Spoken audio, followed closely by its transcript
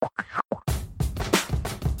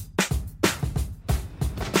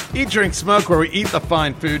Eat, Drink, Smoke, where we eat the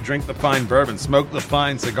fine food, drink the fine bourbon, smoke the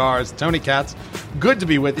fine cigars. Tony Katz, good to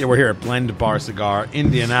be with you. We're here at Blend Bar Cigar,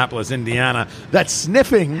 Indianapolis, Indiana. That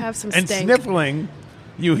sniffing Have some and stank. sniffling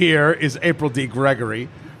you hear is April D. Gregory.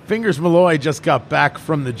 Fingers Malloy just got back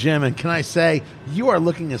from the gym, and can I say, you are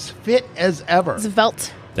looking as fit as ever.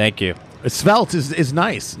 Svelte. Thank you. Svelte is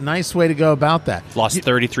nice. Nice way to go about that. Lost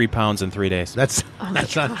 33 pounds in 3 days. That's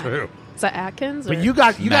not true. Is that Atkins? But or you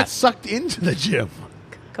got Matt. sucked into the gym.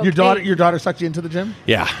 cocaine? Your daughter sucked you into the gym?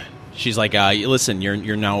 Yeah. She's like, listen,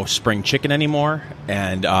 you're no spring chicken anymore,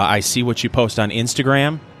 and I see what you post on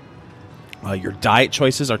Instagram. Your diet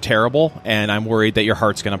choices are terrible, and I'm worried that your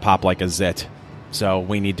heart's going to pop like a zit. So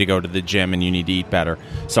we need to go to the gym, and you need to eat better.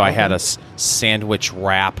 So I had a sandwich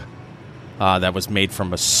wrap that was made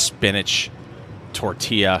from a spinach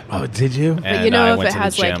tortilla. Oh, did you? But and you know, I if went it to the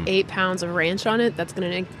has like gym. 8 pounds of ranch on it, that's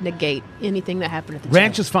going to negate anything that happened at the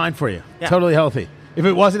Ranch gym. is fine for you. Yeah. Totally healthy. If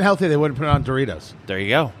it wasn't healthy, they wouldn't put it on Doritos. There you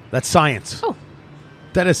go. That's science. Oh,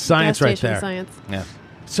 That is science gas right station there. science. Yeah.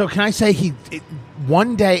 So can I say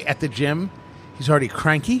one day at the gym, he's already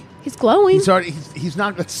cranky. He's glowing. He's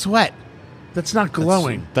not. That's sweat. That's not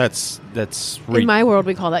glowing. That's In my world,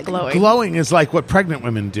 we call that glowing. Glowing is like what pregnant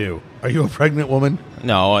women do. Are you a pregnant woman?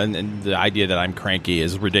 No, and the idea that I'm cranky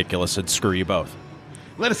is ridiculous, and screw you both.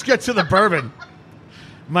 Let us get to the bourbon,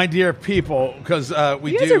 my dear people, because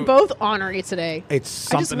we you guys do. are both ornery today.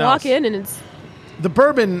 It's I just something walk else. in and it's The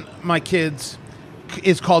bourbon, my kids,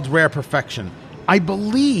 is called Rare Perfection. I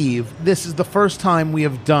believe this is the first time we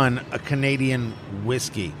have done a Canadian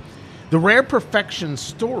whiskey. The Rare Perfection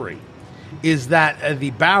story is that the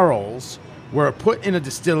barrels were put in a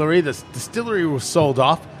distillery. The distillery was sold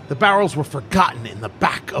off. The barrels were forgotten in the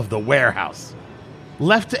back of the warehouse,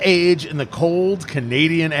 left to age in the cold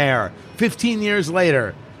Canadian air. 15 years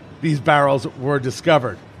later, these barrels were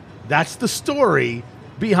discovered. That's the story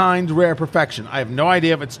behind Rare Perfection. I have no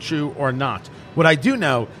idea if it's true or not. What I do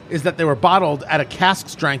know is that they were bottled at a cask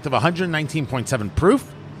strength of 119.7 proof,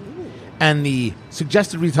 and the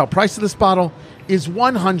suggested retail price of this bottle is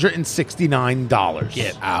 $169.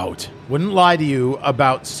 Get out. Wouldn't lie to you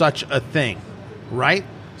about such a thing, right?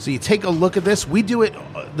 So you take a look at this. We do it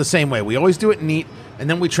the same way. We always do it neat, and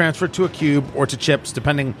then we transfer it to a cube or to chips,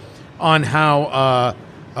 depending on how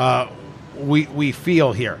we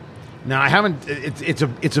feel here. Now, I haven't. It's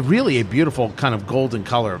a really a beautiful kind of golden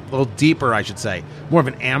color, a little deeper, I should say, more of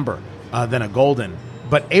an amber than a golden.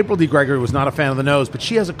 But April D. Gregory was not a fan of the nose, but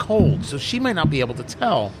she has a cold, so she might not be able to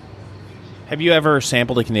tell. Have you ever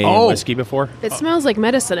sampled a Canadian whiskey before? it smells like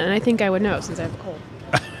medicine, and I think I would know since I have a cold.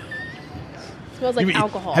 It smells like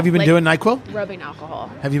alcohol. Have you been like doing NyQuil? rubbing alcohol?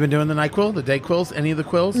 Have you been doing the NyQuil, the day quills, any of the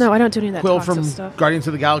quills? No, I don't do any of that Quill toxic from stuff. Guardians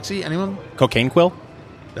of the Galaxy. Anyone? Cocaine quill?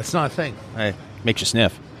 That's not a thing. Hey, makes you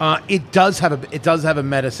sniff. It does have a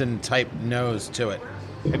medicine type nose to it.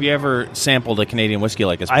 Have you ever sampled a Canadian whiskey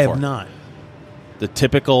like this before? I have not. The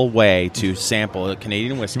typical way to sample a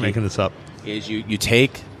Canadian whiskey this up, is you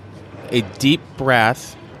take a deep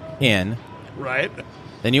breath in, right?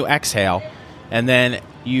 then you exhale, and then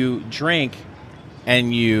you drink,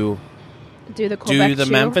 and you Do the Quebec do the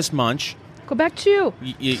chew. Memphis Munch. Quebec chew.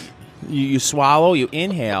 You swallow, you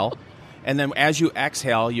inhale, and then as you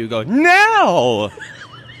exhale, you go, no!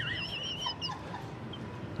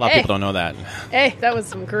 A lot of Hey. people don't know that. Hey, that was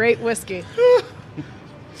some great whiskey.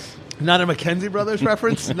 Not a Mackenzie Brothers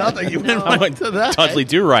reference. Nothing. You No. went right to that. Dudley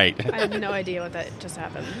Do Right. I have no idea what that just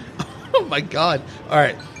happened. Oh my God! All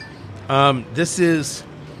right. This is.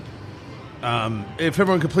 If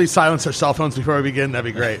everyone could please silence their cell phones before we begin,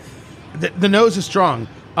 that'd be great. The nose is strong.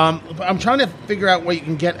 I'm trying to figure out what you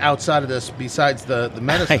can get outside of this besides the I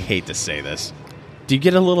medicine. hate to say this. Do you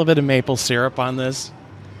get a little bit of maple syrup on this?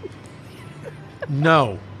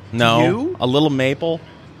 No. No? You? A little maple?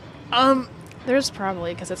 There's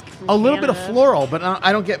probably because it's from A little bit of Canada. floral, but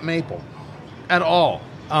I don't get maple at all.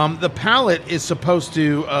 The palate is supposed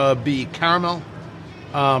to be caramel,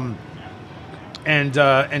 and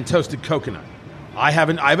toasted coconut. I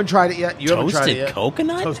haven't tried it yet. You haven't tried it Toasted yet.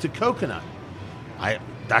 coconut? Toasted coconut.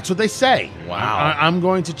 That's what they say. Wow. I'm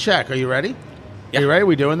going to check. Are you ready? Yeah. Are you ready?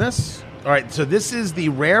 We doing this? All right. So this is the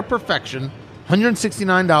Rare Perfection.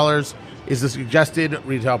 $169 is the suggested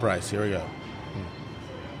retail price. Here we go.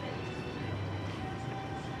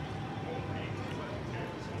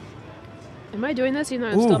 Am I doing this even though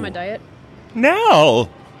I'm still on my diet? No.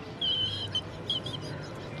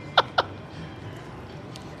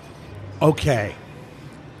 Okay.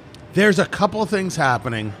 There's a couple things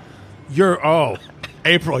happening.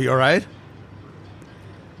 April, you all right?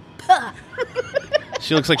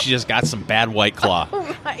 She looks like she just got some bad White Claw.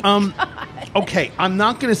 Oh my God. Okay, I'm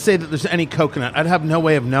not going to say that there's any coconut. I'd have no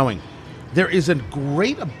way of knowing. There is a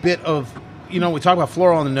bit of, we talk about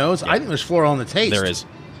floral on the nose. Yeah. I think there's floral on the taste. There is.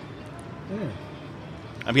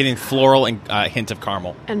 I'm getting floral and a hint of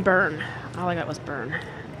caramel. And burn. All I got was burn.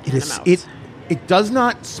 It does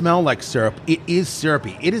not smell like syrup. It is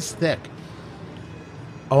syrupy. It is thick.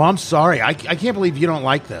 Oh, I'm sorry. I can't believe you don't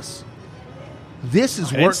like this. This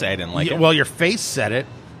is I didn't say I didn't like it. Well, your face said it.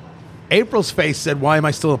 April's face said, "Why am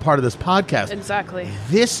I still a part of this podcast?" Exactly.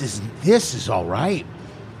 This is all right.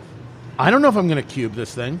 I don't know if I'm going to cube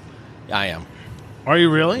this thing. I am. Are you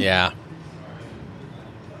really? Yeah.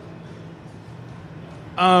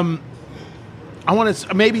 I want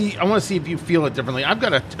to see if you feel it differently. I've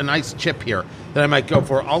got a nice chip here that I might go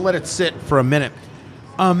for. I'll let it sit for a minute.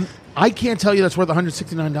 I can't tell you that's worth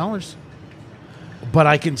 $169, but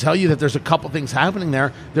I can tell you that there's a couple things happening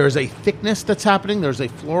there. There's a thickness that's happening. There's a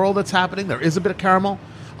floral that's happening. There is a bit of caramel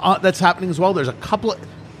that's happening as well. There's a couple.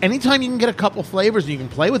 Anytime you can get a couple flavors and you can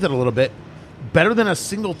play with it a little bit, better than a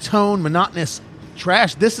single tone monotonous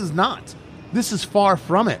trash. This is not. This is far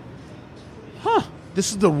from it.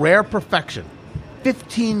 This is the Rare Perfection,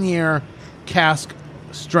 15-year cask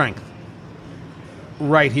strength,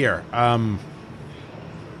 right here.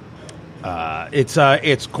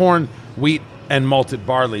 It's corn, wheat, and malted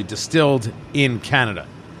barley distilled in Canada.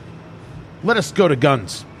 Let us go to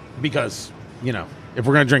guns, because if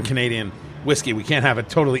we're going to drink Canadian whiskey, we can't have it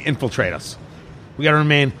totally infiltrate us. We got to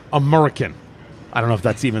remain American. I don't know if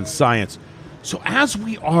that's even science. So as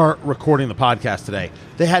we are recording the podcast today,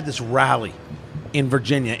 they had this rally in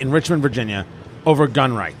Richmond, Virginia, over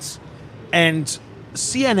gun rights. And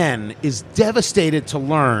CNN is devastated to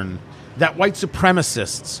learn that white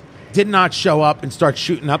supremacists did not show up and start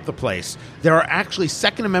shooting up the place. There are actually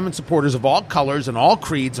Second Amendment supporters of all colors and all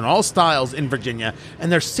creeds and all styles in Virginia,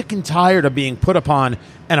 and they're sick and tired of being put upon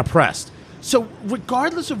and oppressed. So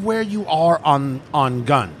regardless of where you are on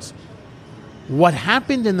guns, what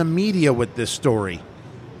happened in the media with this story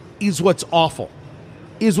is what's awful.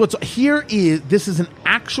 This is an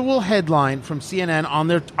actual headline from CNN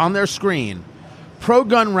on their screen.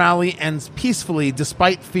 Pro-gun rally ends peacefully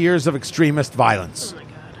despite fears of extremist violence. Oh my God.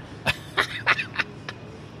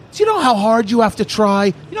 Do you know how hard you have to try?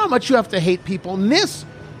 You know how much you have to hate people? And this,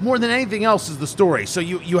 more than anything else, is the story. So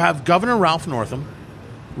you have Governor Ralph Northam,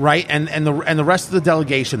 right, and the rest of the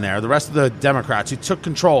delegation there, the rest of the Democrats who took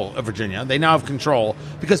control of Virginia. They now have control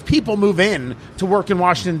because people move in to work in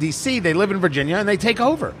Washington, D.C. They live in Virginia, and they take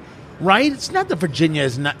over, right? It's not that Virginia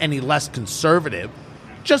is not any less conservative.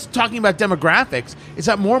 Just talking about demographics, it's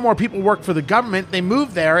that more and more people work for the government. They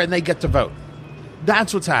move there, and they get to vote.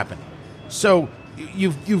 That's what's happening. So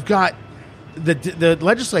you've got the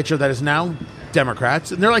legislature that is now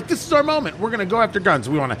Democrats, and they're like, this is our moment. We're going to go after guns.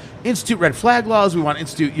 We want to institute red flag laws. We want to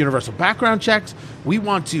institute universal background checks. We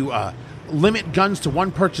want to limit guns to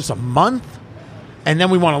one purchase a month. And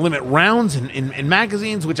then we want to limit rounds in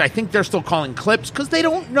magazines, which I think they're still calling clips because they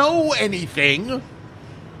don't know anything,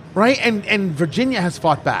 right? And Virginia has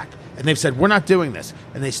fought back, and they've said, we're not doing this.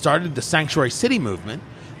 And they started the Sanctuary City movement,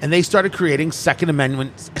 and they started creating Second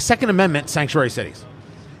Amendment sanctuary cities,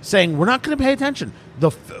 saying, we're not going to pay attention.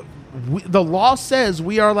 The law says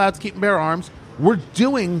we are allowed to keep and bear arms. We're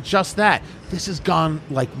doing just that. This has gone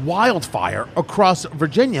like wildfire across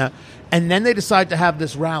Virginia. And then they decide to have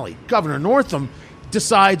this rally. Governor Northam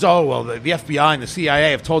decides, the FBI and the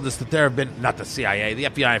CIA have told us that there have been, not the CIA, the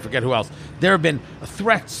FBI, I forget who else, there have been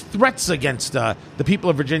threats against the people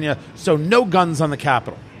of Virginia, so no guns on the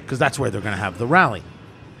Capitol, because that's where they're going to have the rally.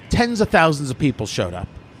 Tens of thousands of people showed up.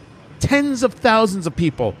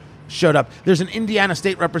 Showed up. There's an Indiana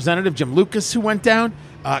State Representative, Jim Lucas, who went down.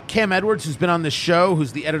 Cam Edwards, who's been on this show,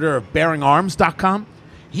 who's the editor of BearingArms.com,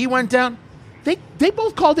 he went down. They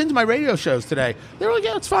both called into my radio shows today. They were like,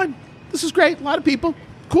 yeah, it's fine. This is great. A lot of people.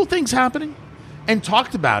 Cool things happening. And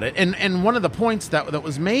talked about it. And one of the points that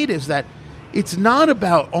was made is that it's not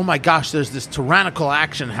about, oh my gosh, there's this tyrannical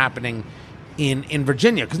action happening in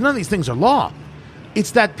Virginia, because none of these things are law.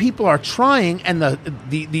 It's that people are trying, and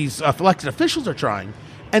these elected officials are trying,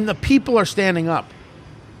 and the people are standing up.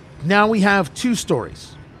 Now we have two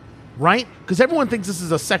stories, right? Because everyone thinks this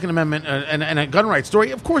is a Second Amendment and a gun rights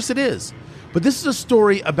story. Of course it is. But this is a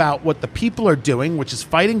story about what the people are doing, which is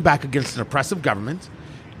fighting back against an oppressive government.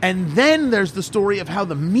 And then there's the story of how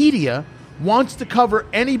the media wants to cover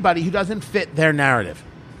anybody who doesn't fit their narrative.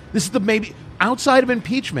 This is maybe outside of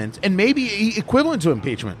impeachment and maybe equivalent to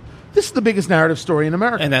impeachment. This is the biggest narrative story in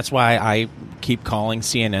America. And that's why I keep calling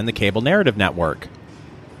CNN the cable narrative network.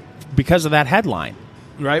 Because of that headline.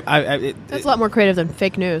 Right? That's a lot more creative than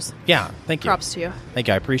fake news. Yeah, thank you. Props to you. Thank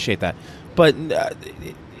you. I appreciate that. But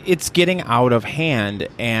it's getting out of hand,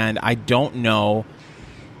 and I don't know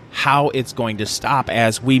how it's going to stop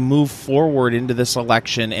as we move forward into this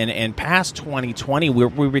election and past 2020.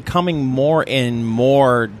 We're becoming more and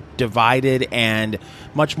more divided and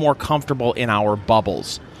much more comfortable in our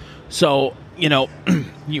bubbles. So,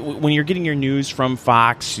 when you're getting your news from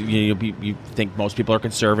Fox, you think most people are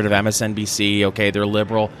conservative. MSNBC, okay, they're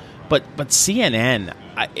liberal, but CNN,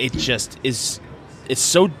 it just is. It's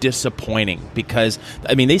so disappointing because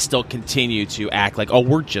they still continue to act like,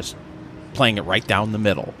 we're just playing it right down the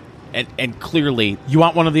middle, and clearly, you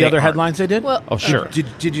want one of the other aren't. headlines they did? Well, sure.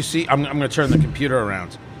 Did you see? I'm going to turn the computer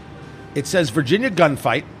around. It says Virginia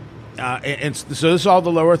gunfight. And so this is all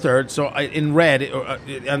the lower third. So in red,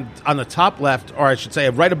 on the top left, or I should say,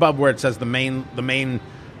 right above where it says the main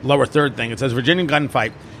lower third thing, it says Virginia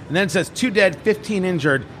gunfight, and then it says 2 dead, 15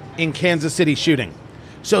 injured in Kansas City shooting.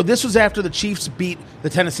 So this was after the Chiefs beat the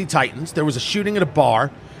Tennessee Titans. There was a shooting at a bar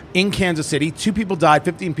in Kansas City. 2 people died,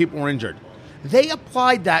 15 people were injured. They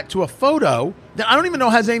applied that to a photo that I don't even know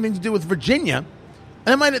has anything to do with Virginia.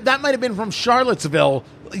 And that might have been from Charlottesville,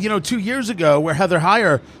 2 years ago, where Heather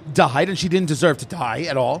Heyer died, and she didn't deserve to die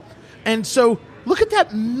at all. And so look at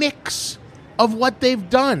that mix of what they've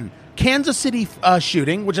done. Kansas City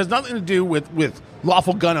shooting, which has nothing to do with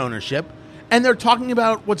lawful gun ownership, and they're talking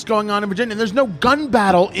about what's going on in Virginia. There's no gun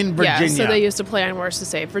battle in Virginia. Yeah, so they used to play on words to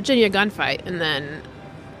say Virginia gunfight, and then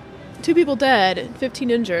 2 people dead, 15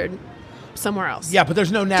 injured somewhere else. Yeah, but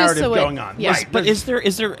there's no narrative going on. Yeah. Right. But is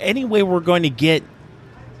there any way we're going to get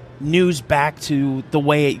news back to the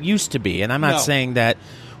way it used to be? And I'm not saying that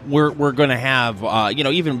we're going to have,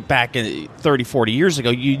 even back in 30, 40 years ago,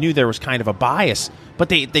 you knew there was kind of a bias, but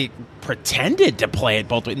they pretended to play it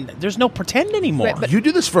both ways. There's no pretend anymore. Right, but you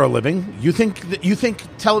do this for a living. You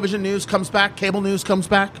think television news comes back, cable news comes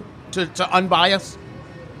back to unbiased?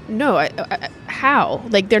 No, how?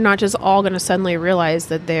 Like, they're not just all going to suddenly realize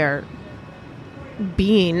that they're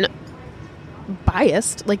being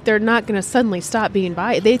biased. Like, they're not going to suddenly stop being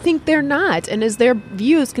biased. They think they're not. And as their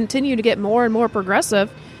views continue to get more and more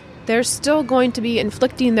progressive, they're still going to be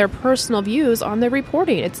inflicting their personal views on their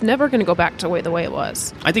reporting. It's never going to go back to the way it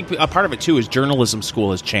was. I think a part of it, too, is journalism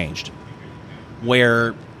school has changed,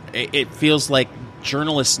 where it feels like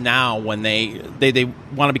journalists now, when they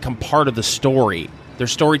want to become part of the story, they're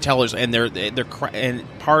storytellers, and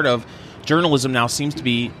and part of journalism now seems to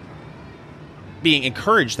be being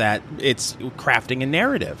encouraged that it's crafting a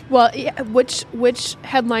narrative. Well, yeah, which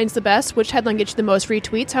headline's the best? Which headline gets you the most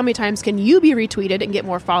retweets? How many times can you be retweeted and get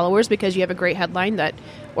more followers because you have a great headline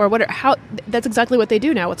or whatever? That's exactly what they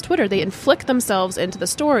do now with Twitter. They inflict themselves into the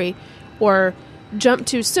story, or jump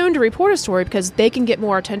too soon to report a story because they can get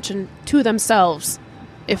more attention to themselves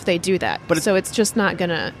if they do that. So it's just not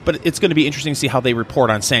gonna. But it's going to be interesting to see how they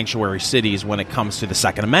report on sanctuary cities when it comes to the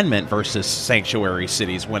Second Amendment versus sanctuary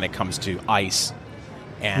cities when it comes to ICE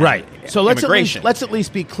and right. So let's at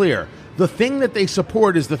least be clear. The thing that they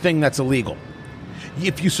support is the thing that's illegal.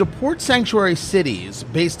 If you support sanctuary cities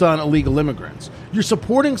based on illegal immigrants, you're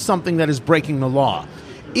supporting something that is breaking the law.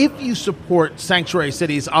 If you support sanctuary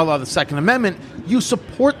cities a la the Second Amendment, you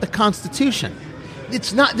support the Constitution.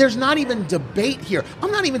 There's not even debate here.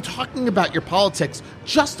 I'm not even talking about your politics.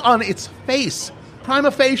 Just on its face,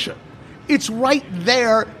 prima facie, it's right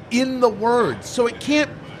there in the words. So it can't.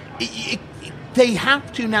 They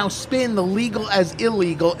have to now spin the legal as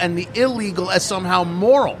illegal and the illegal as somehow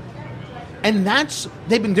moral. And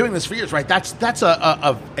they've been doing this for years, right? That's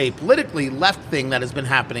a politically left thing that has been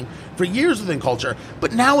happening for years within culture.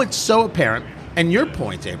 But now it's so apparent. And your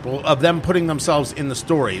point, April, of them putting themselves in the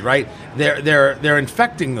story, right? They're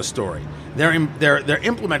infecting the story. They're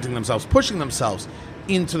implementing themselves, pushing themselves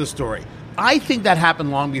into the story. I think that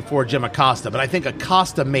happened long before Jim Acosta, but I think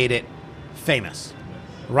Acosta made it famous,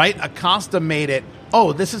 right? Acosta made it.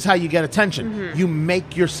 Oh, this is how you get attention. Mm-hmm. You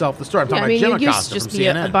make yourself the story. I'm talking about Jim Acosta used to from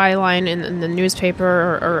just CNN. Be a byline in the newspaper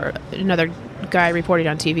or another guy reporting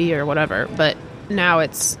on TV or whatever. But now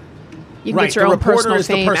it's you can get your own personal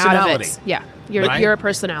fame out of it. Yeah, you're a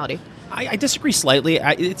personality. I disagree slightly.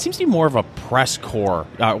 It seems to be more of a press corps,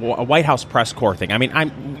 a White House press corps thing. I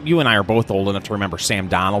mean, you and I are both old enough to remember Sam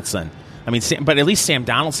Donaldson. I mean, but at least Sam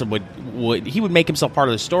Donaldson would make himself part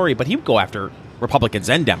of the story, but he would go after Republicans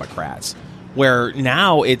and Democrats. Where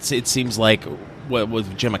now it seems like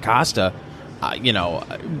with Jim Acosta,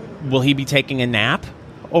 will he be taking a nap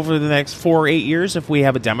over the next 4 or 8 years if we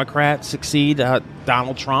have a Democrat succeed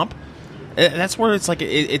Donald Trump? That's where it's like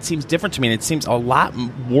it seems different to me, and it seems a lot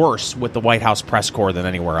worse with the White House press corps than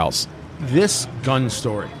anywhere else. This gun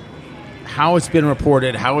story how it's been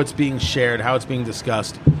reported, how it's being shared, how it's being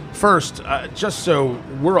discussed. First, just so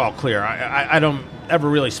we're all clear, I don't ever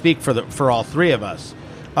really speak for all three of us.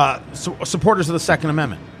 Supporters of the Second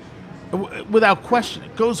Amendment, without question,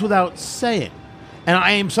 it goes without saying. And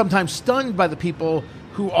I am sometimes stunned by the people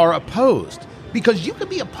who are opposed, because you can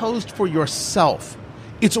be opposed for yourself.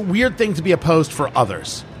 It's a weird thing to be opposed for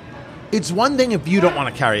others. It's one thing if you don't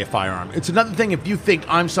want to carry a firearm. It's another thing if you think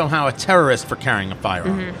I'm somehow a terrorist for carrying a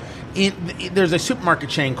firearm. There's a supermarket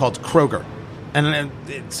chain called Kroger. And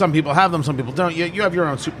some people have them, some people don't. You have your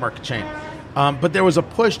own supermarket chain. But there was a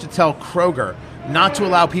push to tell Kroger not to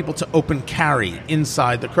allow people to open carry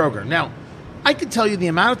inside the Kroger. Now, I can tell you the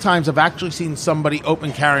amount of times I've actually seen somebody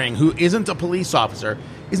open carrying who isn't a police officer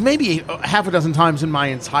is maybe half a dozen times in my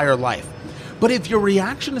entire life. But if your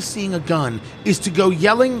reaction to seeing a gun is to go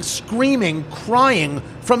yelling, screaming, crying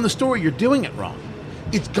from the store, you're doing it wrong.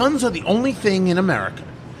 Guns are the only thing in America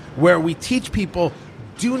where we teach people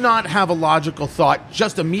do not have a logical thought,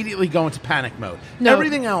 just immediately go into panic mode. No,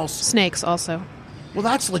 everything else... Snakes also. Well,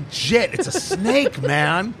 that's legit. It's a snake,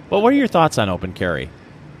 man. Well, what are your thoughts on open carry?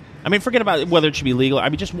 I mean, forget about whether it should be legal. I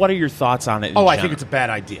mean, just what are your thoughts on it? I think it's a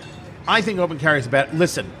bad idea. I think open carry is bad.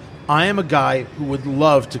 Listen, I am a guy who would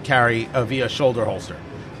love to carry via shoulder holster.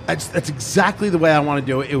 That's exactly the way I want to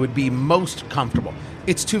do it. It would be most comfortable.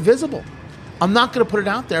 It's too visible. I'm not going to put it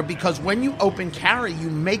out there because when you open carry, you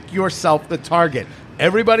make yourself the target.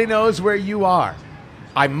 Everybody knows where you are.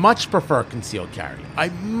 I much prefer concealed carry. I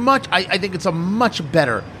think it's a much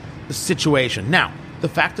better situation. Now, the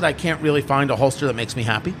fact that I can't really find a holster that makes me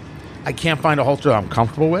happy, I can't find a holster that I'm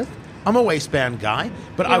comfortable with. I'm a waistband guy,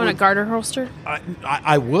 but I want a garter holster.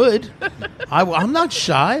 I would. I'm not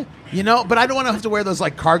shy, but I don't want to have to wear those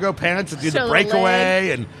like cargo pants and do the breakaway.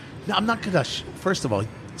 And no, I'm not gonna. First of all,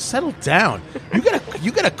 settle down. You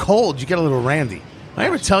get a cold. You get a little randy. I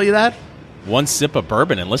ever tell you that? One sip of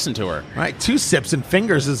bourbon and listen to her. Right, 2 sips and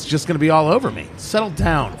fingers is just going to be all over me. Settle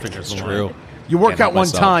down, fingers. It's true. You work out one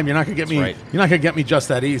time, you're not going to get me. Right. You're not going to get me just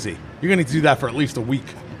that easy. You're going to need to do that for at least a week.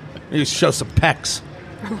 You show some pecs.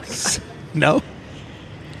 No.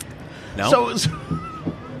 No. So,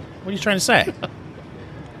 what are you trying to say?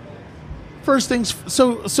 First things.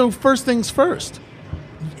 So first things first.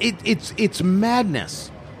 It's madness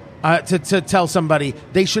to tell somebody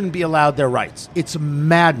they shouldn't be allowed their rights. It's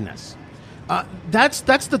madness. That's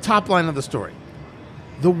the top line of the story.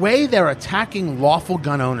 The way they're attacking lawful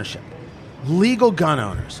gun ownership, legal gun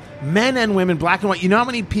owners, men and women, black and white. You know how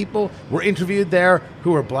many people were interviewed there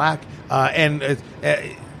who were black?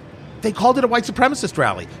 They called it a white supremacist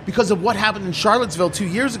rally because of what happened in Charlottesville 2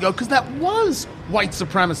 years ago, because that was white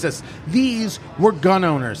supremacists. These were gun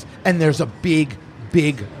owners, and there's a big,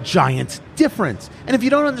 giant difference. And if you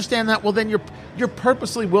don't understand that, well, then you're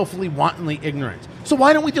purposely, willfully, wantonly ignorant. So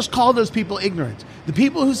why don't we just call those people ignorant? The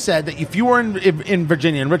people who said that if you were in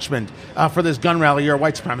Virginia, in Richmond, for this gun rally, you're a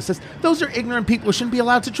white supremacist, those are ignorant people who shouldn't be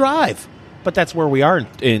allowed to drive. But that's where we are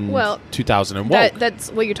in 2001.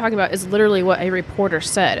 That's what you're talking about is literally what a reporter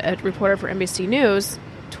said. A reporter for NBC News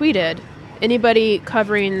tweeted, anybody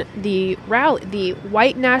covering the rally, the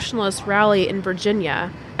white nationalist rally in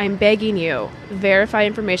Virginia, I'm begging you, verify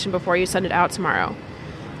information before you send it out tomorrow.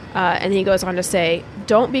 And he goes on to say,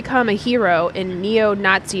 don't become a hero in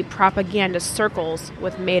neo-Nazi propaganda circles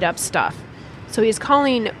with made-up stuff. So he's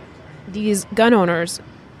calling these gun owners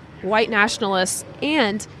white nationalists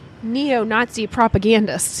and neo-Nazi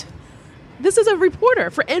propagandists. This is a reporter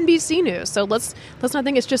for NBC News. So let's not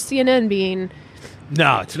think it's just CNN being...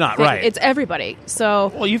 No, it's not right. It's everybody.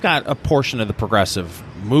 So, well, you've got a portion of the progressive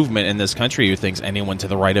movement in this country who thinks anyone to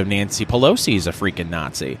the right of Nancy Pelosi is a freaking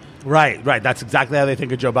Nazi. Right. That's exactly how they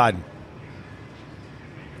think of Joe Biden.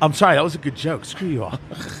 I'm sorry, that was a good joke. Screw you all.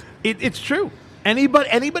 It's true.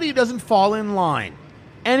 Anybody who doesn't fall in line,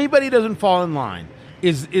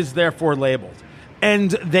 is therefore labeled.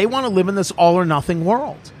 And they want to live in this all or nothing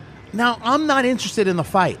world. Now, I'm not interested in the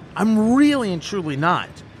fight. I'm really and truly not.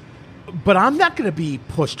 But I'm not going to be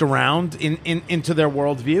pushed around into their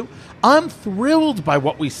worldview. I'm thrilled by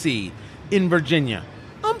what we see in Virginia.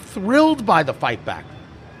 I'm thrilled by the fight back.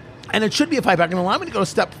 And it should be a fight back. And allow me to go a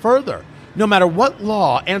step further. No matter what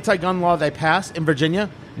law, anti-gun law they pass in Virginia,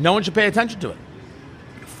 no one should pay attention to it.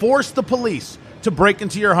 Force the police to break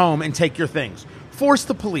into your home and take your things. Force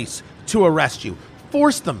the police to arrest you.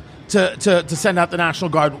 Force them to send out the National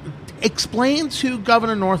Guard. Explain to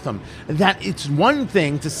Governor Northam that it's one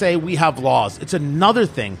thing to say we have laws. It's another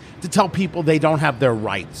thing to tell people they don't have their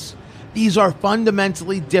rights. These are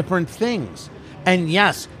fundamentally different things. And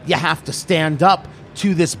yes, you have to stand up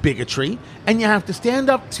to this bigotry, and you have to stand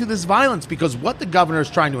up to this violence, because what the governor is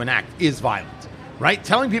trying to enact is violent. right?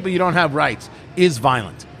 Telling people you don't have rights is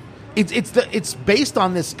violent. It's based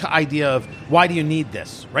on this idea of why do you need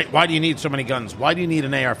this, right? Why do you need so many guns? Why do you need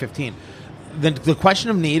an AR-15? The question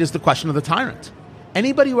of need is the question of the tyrant.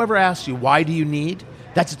 Anybody who ever asks you, why do you need?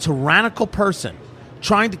 That's a tyrannical person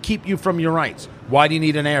trying to keep you from your rights. Why do you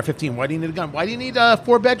need an AR-15? Why do you need a gun? Why do you need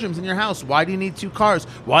 4 bedrooms in your house? Why do you need 2 cars?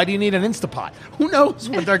 Why do you need an Instapot? Who knows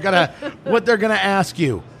what they're gonna ask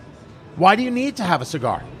you? Why do you need to have a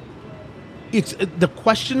cigar? It's the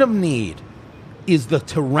question of need is the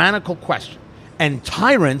tyrannical question, and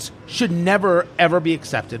tyrants should never ever be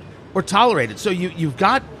accepted or tolerated. So you've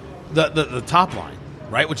got the top line,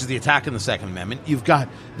 right, which is the attack in the Second Amendment. You've got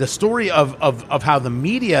the story of how the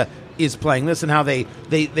media is playing this and how they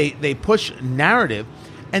push narrative,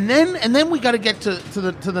 and then we got to get to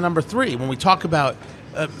the number 3 when we talk about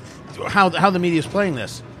how the media is playing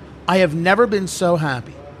this. I have never been so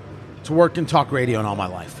happy to work in talk radio in all my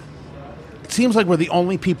life. It seems like we're the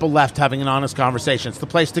only people left having an honest conversation. It's the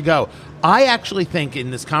place to go. I actually think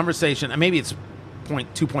in this conversation, and maybe it's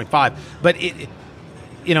 2.5, but it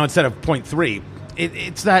instead of 0.3,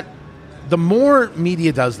 it's that the more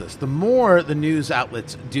media does this, the more the news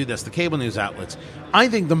outlets do this, the cable news outlets, I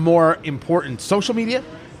think the more important social media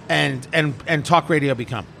and talk radio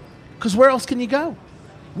become. Because where else can you go?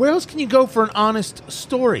 Where else can you go for an honest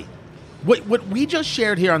story? What we just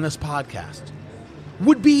shared here on this podcast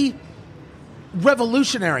would be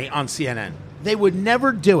revolutionary on CNN. They would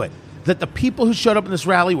never do it. That the people who showed up in this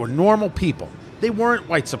rally were normal people. They weren't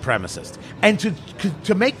white supremacists. And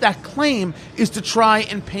to make that claim is to try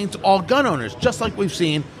and paint all gun owners, just like we've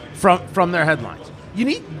seen from their headlines.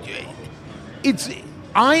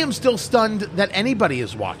 I am still stunned that anybody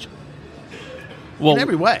is watching. In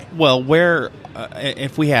every way. Well,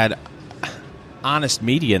 if we had honest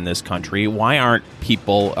media in this country, why aren't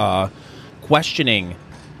people questioning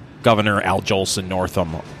Governor Al Jolson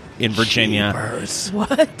Northam in Virginia? Jeepers.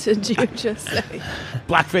 What did you just say?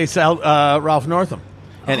 Blackface Ralph Northam.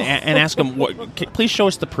 And ask him, please show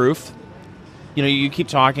us the proof. You keep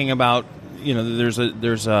talking about,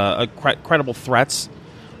 there's credible threats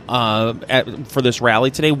for this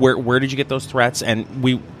rally today. Where did you get those threats? And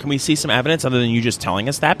can we see some evidence other than you just telling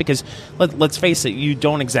us that? Because let's face it, you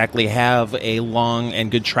don't exactly have a long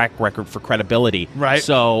and good track record for credibility, right?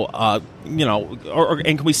 So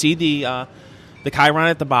and can we see the chyron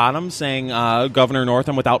at the bottom saying Governor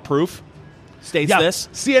Northam without proof states this?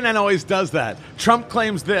 CNN always does that. Trump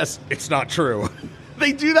claims this. It's not true.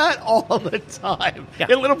 They do that all the time. Yeah.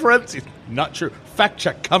 In little parentheses, not true. Fact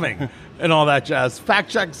check coming and all that jazz. Fact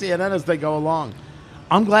check CNN as they go along.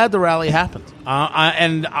 I'm glad the rally happened.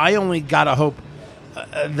 And I only got to hope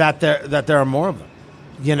that there are more of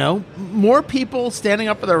them. More people standing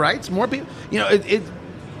up for their rights. More people.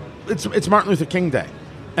 It's Martin Luther King Day.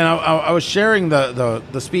 And I was sharing the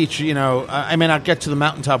speech, I may not get to the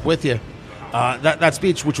mountaintop with you. That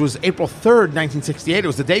speech, which was April 3rd, 1968, it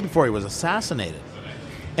was the day before he was assassinated.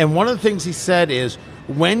 And one of the things he said is,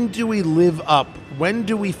 when do we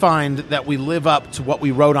find that we live up to what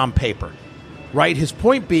we wrote on paper? Right? His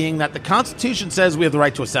point being that the Constitution says we have the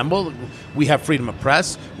right to assemble, we have freedom of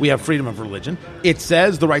press, we have freedom of religion. It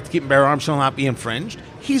says the right to keep and bear arms shall not be infringed.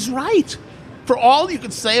 He's right. For all you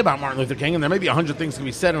could say about Martin Luther King, and there may be 100 things can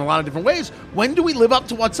be said in a lot of different ways, when do we live up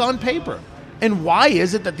to what's on paper? And why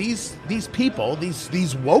is it that these people,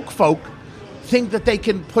 these woke folk, think that they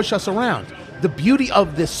can push us around? The beauty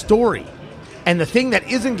of this story, and the thing that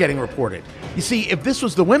isn't getting reported. You see, if this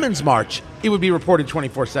was the Women's March, it would be reported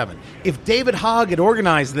 24/7. If David Hogg had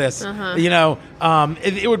organized this,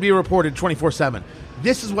 it would be reported 24/7.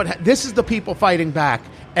 This is the people fighting back,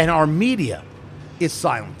 and our media is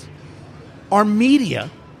silent. Our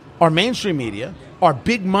media, our mainstream media, our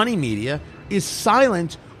big money media is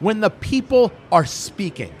silent when the people are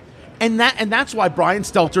speaking. And that's why Brian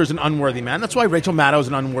Stelter is an unworthy man. That's why Rachel Maddow is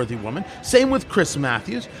an unworthy woman. Same with Chris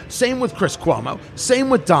Matthews. Same with Chris Cuomo. Same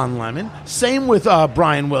with Don Lemon. Same with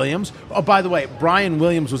Brian Williams. Oh, by the way, Brian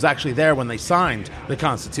Williams was actually there when they signed the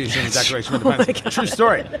Constitution and Declaration of Independence. True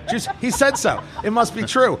story. He said so. It must be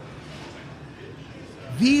true.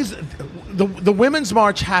 The Women's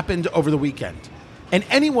March happened over the weekend. And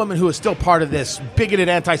any woman who is still part of this bigoted,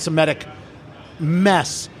 anti-Semitic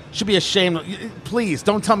mess should be ashamed. Please,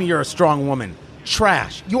 don't tell me you're a strong woman.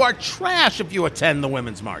 Trash. You are trash if you attend the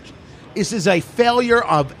Women's March. This is a failure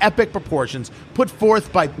of epic proportions put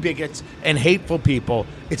forth by bigots and hateful people.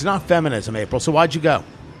 It's not feminism, April, so why'd you go?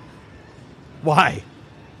 Why?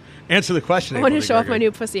 Answer the question, I April. wanted to show off my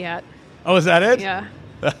new pussy hat. Oh, is that it? Yeah.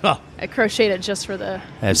 I crocheted it just for the...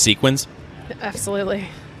 Has sequins? Absolutely.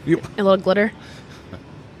 A little glitter.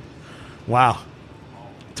 Wow.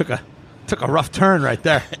 Took took a rough turn right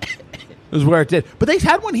there. It was where it did. But they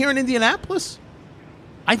had one here in Indianapolis.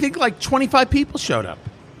 I think like 25 people showed up.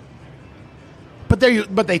 But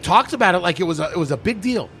they talked about it like it was a big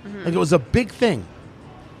deal. Mm-hmm. Like it was a big thing.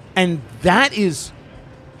 And that is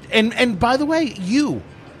and by the way,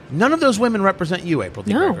 none of those women represent you, April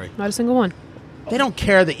D. No, Gregory. not a single one. They don't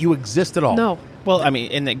care that you exist at all. No. Well, I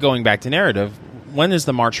mean, and then going back to narrative, when is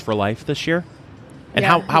the March for Life this year? And Yeah,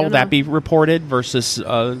 how I will don't that know. be reported versus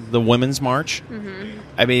the Women's March? Mm-hmm.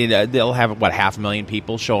 I mean, they'll have, 500,000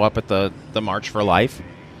 people show up at the March for Life,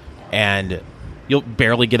 and you'll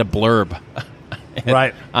barely get a blurb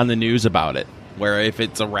Right. on the news about it. Where if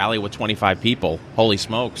it's a rally with 25 people, holy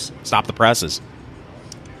smokes, stop the presses.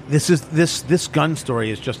 This gun story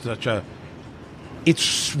is just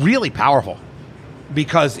it's really powerful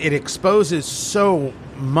because it exposes so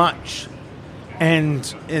much, and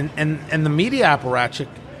the media apparatchik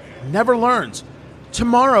never learns.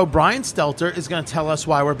 Tomorrow, Brian Stelter is going to tell us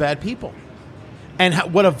why we're bad people and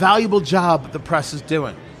what a valuable job the press is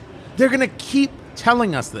doing. They're going to keep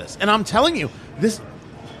telling us this, and I'm telling you, this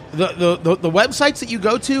the websites that you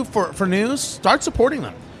go to for news, start supporting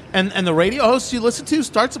them. And the radio hosts you listen to,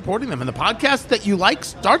 start supporting them. And the podcasts that you like,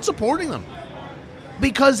 start supporting them.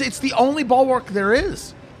 Because it's the only bulwark there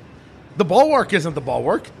is. The bulwark isn't the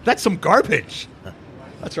bulwark. That's some garbage.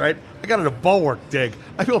 That's right. I got a bulwark dig.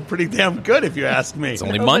 I feel pretty damn good if you ask me. It's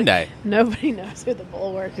only Monday. Nobody knows who the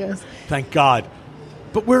bulwark is. Thank God.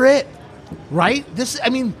 But we're it. Right?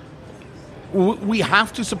 We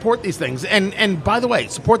have to support these things. And by the way,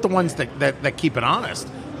 support the ones that keep it honest.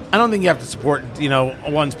 I don't think you have to support,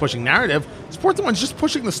 ones pushing narrative. Support the ones just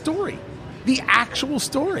pushing the story. The actual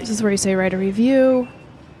story. This is where you say write a review.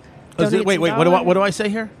 Wait, what do I say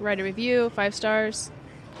here? Write a review, 5 stars.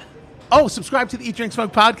 Oh, subscribe to the Eat, Drink,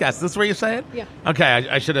 Smoke podcast. Is this where you say it? Yeah. Okay,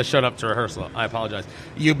 I should have showed up to rehearsal. I apologize.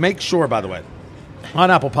 You make sure, by the way,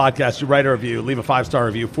 on Apple Podcasts, you write a review, leave a 5-star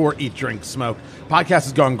review for Eat, Drink, Smoke. Podcast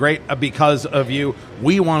is going great because of you.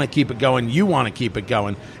 We want to keep it going. You want to keep it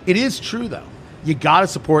going. It is true, though. You got to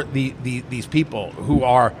support these people who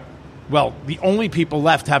are, the only people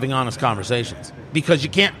left having honest conversations. Because you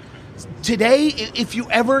can't... Today, if you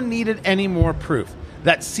ever needed any more proof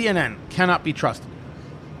that CNN cannot be trusted,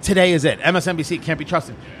 today is it. MSNBC can't be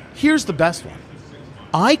trusted. Here's the best one.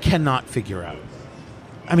 I cannot figure out.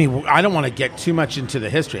 I mean, I don't want to get too much into the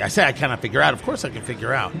history. I say I cannot figure out. Of course I can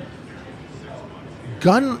figure out.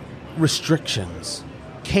 Gun restrictions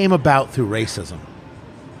came about through racism.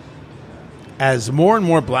 As more and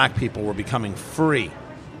more black people were becoming free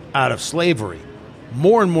out of slavery,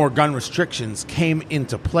 more and more gun restrictions came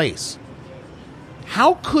into place.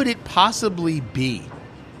 How could it possibly be?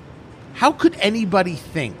 How could anybody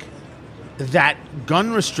think that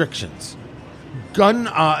gun restrictions,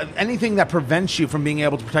 anything that prevents you from being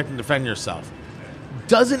able to protect and defend yourself,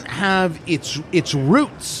 doesn't have its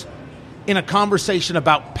roots in a conversation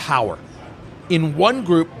about power? In one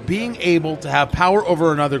group being able to have power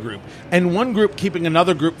over another group, and one group keeping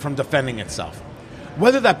another group from defending itself.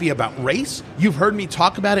 Whether that be about race, you've heard me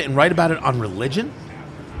talk about it and write about it on religion.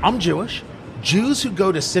 I'm Jewish. Jews who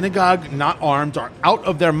go to synagogue not armed are out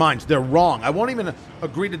of their minds. They're wrong. I won't even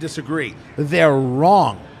agree to disagree. They're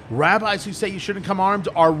wrong. Rabbis who say you shouldn't come armed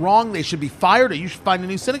are wrong. They should be fired or you should find a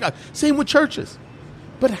new synagogue. Same with churches.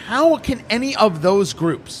 But how can any of those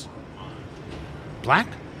groups, black,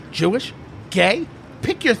 Jewish, gay,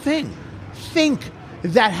 pick your thing, think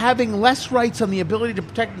that having less rights and the ability to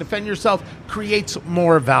protect and defend yourself creates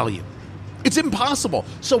more value? It's impossible.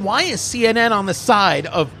 So why is CNN on the side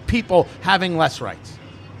of people having less rights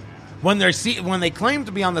when they claim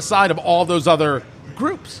to be on the side of all those other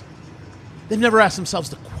groups? They've never asked themselves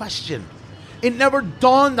the question. It never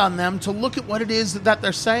dawned on them to look at what it is that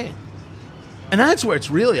they're saying. And that's where it's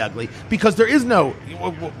really ugly, because there is no,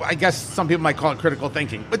 I guess some people might call it critical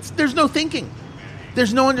thinking, but there's no thinking.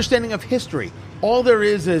 There's no understanding of history. All there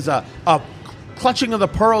is a clutching of the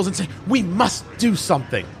pearls and saying, we must do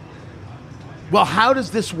something. Well, how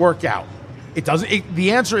does this work out? It doesn't.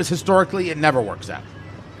 The answer is historically, it never works out.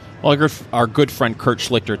 Well, our good friend Kurt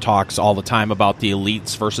Schlichter talks all the time about the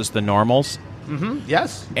elites versus the normals. Mm-hmm.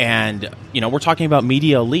 Yes. And, we're talking about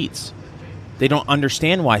media elites. They don't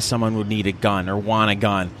understand why someone would need a gun or want a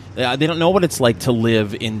gun. They don't know what it's like to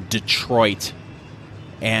live in Detroit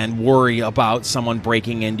and worry about someone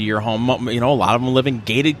breaking into your home. A lot of them live in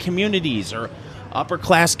gated communities or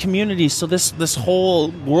upper-class communities. So this whole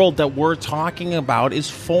world that we're talking about is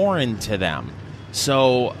foreign to them.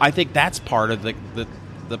 So I think that's part of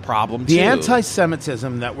the problem, too. The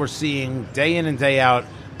anti-Semitism that we're seeing day in and day out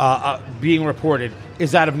being reported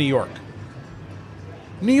is out of New York.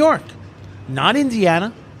 New York. Not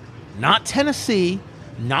Indiana, Not Tennessee,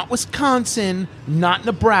 not Wisconsin, not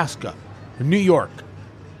Nebraska, New York.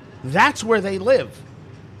 That's where they live.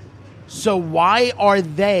 So why are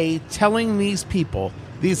they telling these people,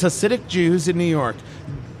 these Hasidic Jews in New York,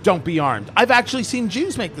 don't be armed? I've actually seen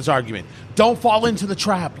Jews make this argument. Don't fall into the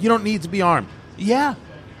trap. You don't need to be armed. Yeah,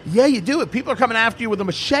 you do. If people are coming after you with a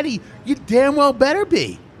machete, you damn well better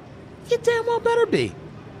be. You damn well better be.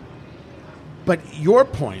 But your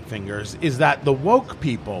point, Fingers, is that the woke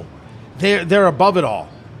people, they're above it all.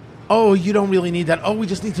 Oh, you don't really need that. Oh, we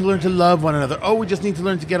just need to learn to love one another. Oh, we just need to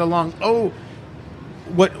learn to get along. Oh,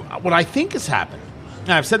 what I think has happened,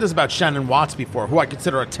 and I've said this about Shannon Watts before, who I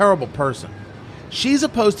consider a terrible person. She's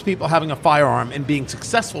opposed to people having a firearm and being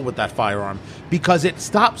successful with that firearm because it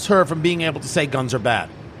stops her from being able to say guns are bad,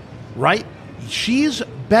 right? She's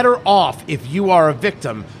better off if you are a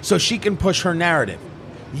victim so she can push her narrative.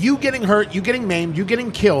 You getting hurt, you getting maimed, you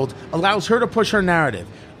getting killed allows her to push her narrative.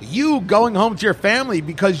 You going home to your family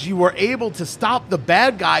because you were able to stop the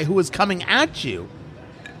bad guy who was coming at you,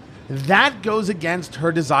 that goes against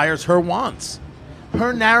her desires, her wants.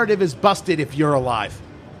 Her narrative is busted if you're alive.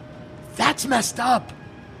 That's messed up.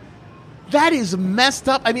 That is messed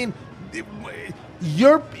up. I mean,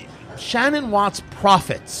 Shannon Watts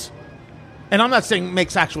profits. And I'm not saying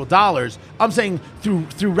makes actual dollars. I'm saying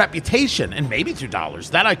through reputation and maybe through dollars.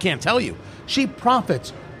 That I can't tell you. She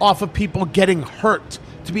profits off of people getting hurt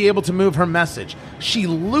to be able to move her message. She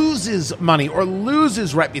loses money or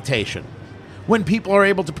loses reputation when people are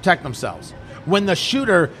able to protect themselves. When the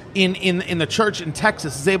shooter in the church in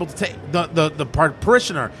Texas is able to take the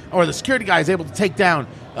parishioner or the security guy is able to take down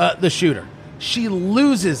the shooter, she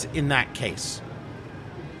loses in that case.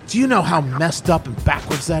 Do you know how messed up and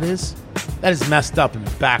backwards that is? That is messed up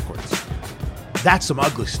and backwards. That's some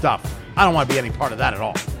ugly stuff. I don't want to be any part of that at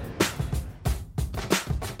all.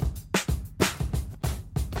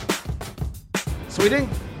 So we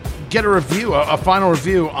didn't get a final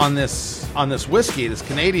review on this whiskey, this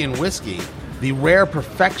Canadian whiskey, the Rare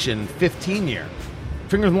Perfection 15-year.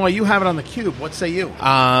 Fingers Malloy, you have it on the cube. What say you?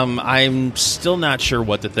 I'm still not sure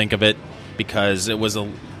what to think of it because it was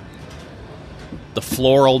the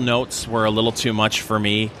floral notes were a little too much for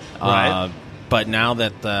me. Right. But now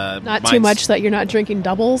that not too much that you're not drinking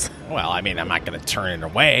doubles. Well, I mean, I'm not going to turn it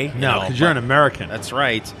away. No, because you're an American. That's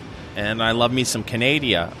right. And I love me some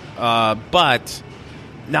Canada. But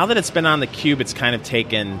now that it's been on the cube, it's kind of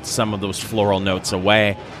taken some of those floral notes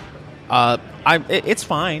away. It's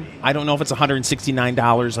fine. I don't know if it's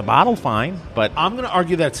 $169 a bottle fine, but I'm going to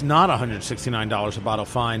argue that it's not $169 a bottle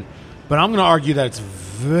fine, but I'm going to argue that it's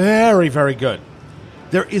very, very good.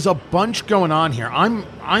 There is a bunch going on here.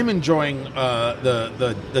 I'm enjoying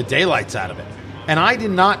the daylights out of it, and I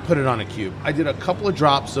did not put it on a cube. I did a couple of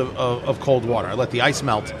drops of cold water. I let the ice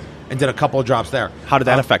melt and did a couple of drops there. How did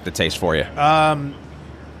that affect the taste for you?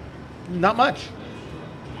 Not much.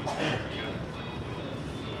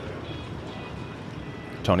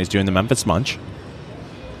 Tony's doing the Memphis Munch.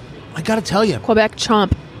 I got to tell you, Quebec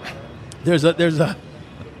chomp. there's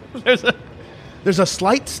a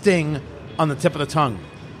slight sting on the tip of the tongue.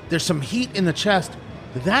 There's some heat in the chest.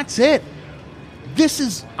 That's it. This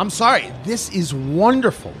is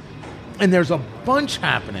wonderful. And there's a bunch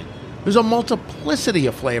happening. There's a multiplicity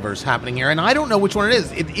of flavors happening here, and I don't know which one it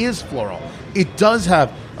is. It is floral. It does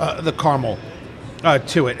have the caramel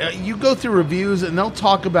to it. You go through reviews, and they'll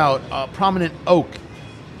talk about prominent oak.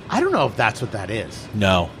 I don't know if that's what that is.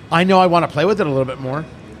 No. I know I want to play with it a little bit more.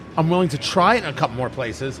 I'm willing to try it in a couple more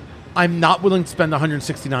places. I'm not willing to spend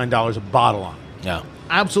 $169 a bottle on it. No.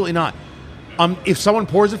 Absolutely not. If someone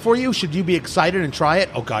pours it for you, should you be excited and try it?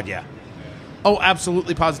 Oh, God, yeah. Oh,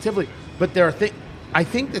 absolutely, positively. But there are I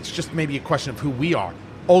think it's just maybe a question of who we are.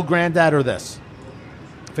 Old Granddad or this?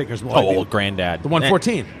 Figures more. Old Granddad. The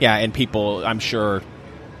 114. Yeah, and people, I'm sure,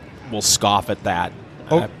 will scoff at that.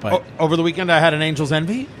 But Over the weekend, I had an Angel's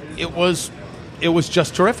Envy. It was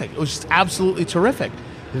just terrific. It was just absolutely terrific.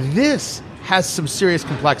 This has some serious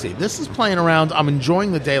complexity. This is playing around. I'm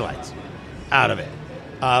enjoying the daylights out of it.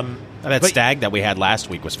 That stag that we had last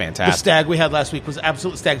week was fantastic. The stag we had last week was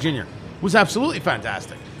Stag Junior was absolutely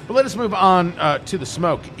fantastic. But let us move on to the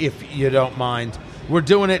smoke, if you don't mind. We're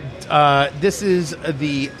doing it. This is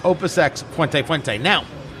the Opus X Fuente Fuente. Now,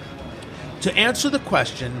 to answer the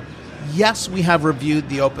question, yes, we have reviewed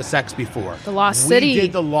the Opus X before. The Lost City. We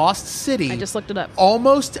did the Lost City. I just looked it up.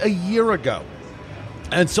 Almost a year ago.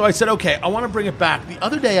 And so I said, okay, I want to bring it back. The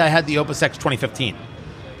other day I had the Opus X 2015.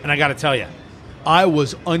 And I got to tell you, I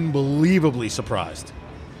was unbelievably surprised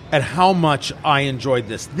at how much I enjoyed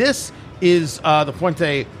this. This is the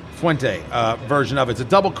Fuente version of it. It's a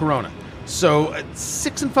double Corona. So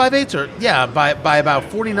 6 5/8, or by about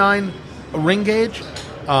 49 ring gauge.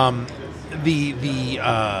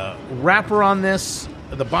 The wrapper on this,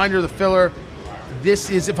 the binder, the filler. This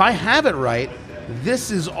is, if I have it right, this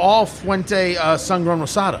is all Fuente sun-grown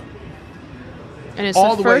Rosado. And it's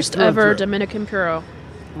all the the way first through and ever through. Dominican Puro.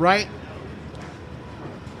 Right?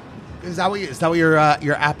 Is that what your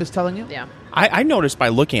app is telling you? Yeah. I noticed by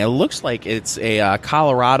looking, it looks like it's a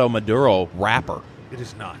Colorado Maduro wrapper. It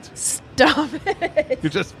is not. Stop it. You're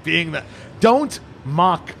just being that. Don't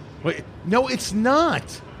mock. Wait, no, it's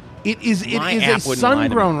not. It is. My It app is a wouldn't lie to me.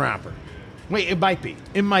 sun-grown wrapper. Wait, it might be.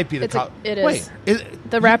 It might be the. It is. Wait,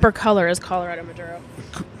 The wrapper color is Colorado Maduro.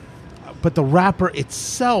 but the wrapper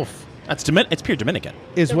itself It's pure Dominican.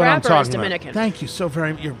 is The what I'm wrapper talking is Dominican. about. Thank you so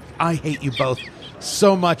very much. I hate you both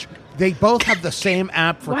so much. They both have the same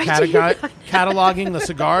app for Why do you not- cataloging the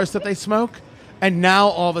cigars that they smoke. And now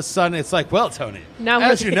all of a sudden it's like, well, Tony, Now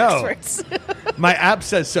as we're you the know, experts. my app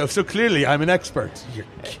says so. So clearly I'm an expert. You're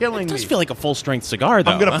killing It me. does feel like a full strength cigar, though.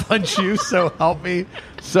 I'm going to punch you. So help me.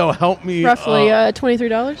 So help me. Roughly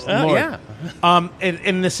 $23. Lord. yeah.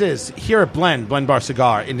 And this is here at Blend Bar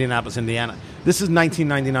Cigar, Indianapolis, Indiana. This is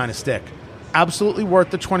 $19.99 a stick. Absolutely worth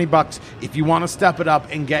the $20 if you want to step it up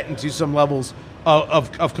and get into some levels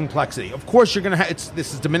of complexity. Of course, you're going to have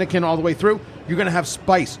this is Dominican all the way through. You're going to have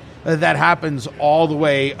spice that happens all the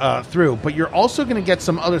way through, but you're also going to get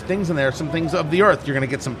some other things in there, some things of the earth. You're going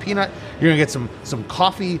to get some peanut. You're going to get some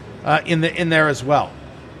coffee in there as well.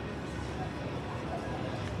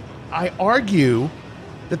 I argue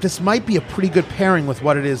that this might be a pretty good pairing with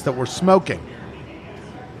what it is that we're smoking.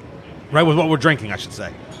 Right, with what we're drinking, I should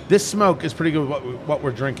say. This smoke is pretty good with what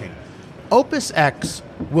we're drinking. Opus X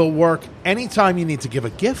will work anytime you need to give a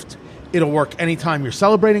gift. It'll work anytime you're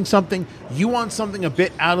celebrating something. You want something a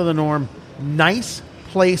bit out of the norm. Nice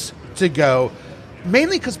place to go.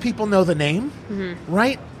 Mainly because people know the name,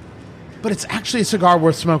 right? But it's actually a cigar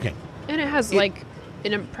worth smoking. And it has like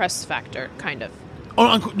an impress factor, kind of.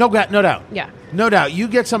 Oh, no doubt. Yeah. No doubt. You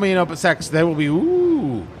get somebody in Opus X, they will be,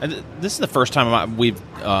 ooh. And this is the first time we've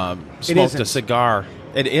smoked isn't. a cigar.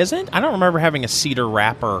 It isn't? I don't remember having a cedar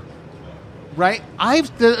wrapper. Right?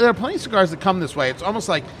 There are plenty of cigars that come this way. It's almost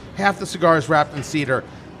like half the cigar is wrapped in cedar.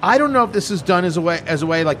 I don't know if this is done as a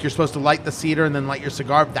way like you're supposed to light the cedar and then light your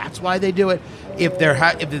cigar. That's why they do it. If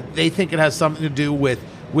they think it has something to do with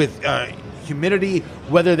humidity,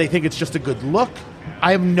 whether they think it's just a good look,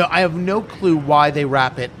 I have no clue why they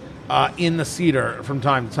wrap it in the cedar from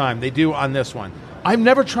time to time. They do on this one. I've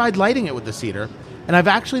never tried lighting it with the cedar, and I've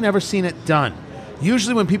actually never seen it done.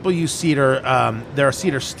 Usually, when people use cedar, there are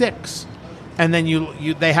cedar sticks. And then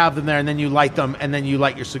they have them there, and then you light them, and then you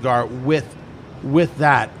light your cigar with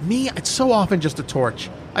that. Me, it's so often just a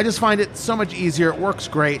torch. I just find it so much easier. It works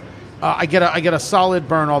great. I get a solid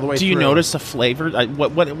burn all the way through. Do you notice the flavor?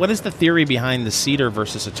 What is the theory behind the cedar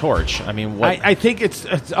versus a torch? I mean, what? I think it's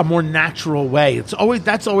a more natural way.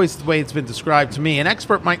 That's always the way it's been described to me. An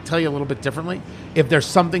expert might tell you a little bit differently if there's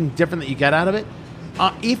something different that you get out of it.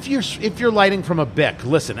 If you're lighting from a Bic,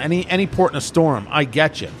 listen, any port in a storm, I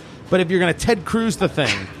get you. But if you're going to Ted Cruz the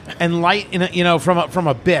thing and light from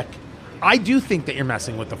a Bic, I do think that you're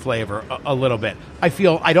messing with the flavor a little bit. I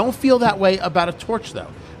don't feel that way about a torch though,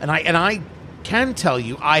 and I can tell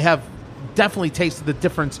you I have definitely tasted the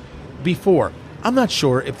difference before. I'm not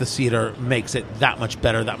sure if the cedar makes it that much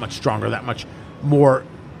better, that much stronger, that much more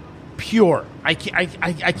pure. I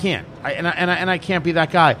can't, and I can't be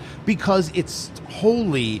that guy because it's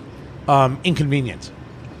wholly inconvenient.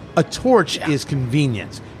 A torch is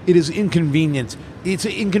convenience. It is inconvenient. It's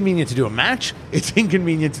inconvenient to do a match. It's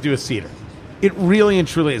inconvenient to do a cedar. It really and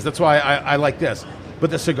truly is. That's why I like this. But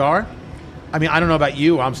the cigar, I mean, I don't know about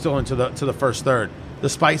you. I'm still into the first third. The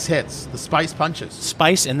spice hits. The spice punches.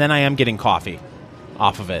 Spice, and then I am getting coffee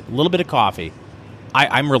off of it. A little bit of coffee.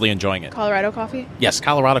 I'm really enjoying it. Colorado coffee? Yes,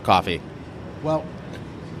 Colorado coffee. Well,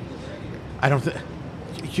 I don't think...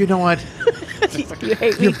 You know what? You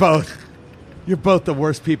hate me. You're both the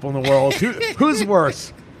worst people in the world. Who's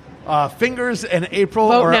worse? Fingers and April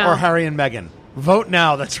Vote or now. Harry and Meghan? Vote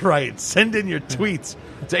now. That's right. Send in your tweets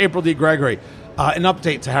to April D. Gregory. An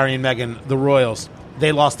update to Harry and Meghan, the royals.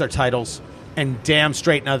 They lost their titles, and damn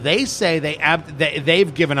straight. Now, they say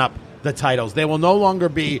they've given up the titles. They will no longer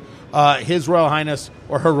be His Royal Highness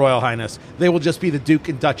or Her Royal Highness. They will just be the Duke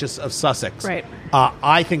and Duchess of Sussex. Right.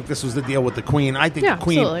 I think this was the deal with the Queen. I think the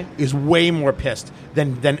Queen absolutely. is way more pissed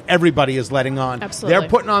than everybody is letting on. Absolutely. They're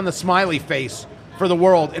putting on the smiley face for the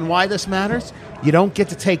world. And why this matters? You don't get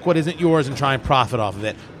to take what isn't yours and try and profit off of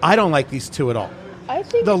it. I don't like these two at all. I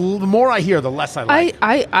think The more I hear, the less I like.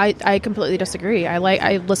 I completely disagree.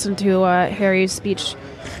 I listened to Harry's speech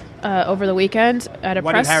over the weekend at a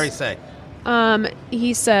What press. did Harry say?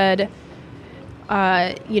 He said,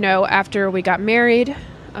 after we got married,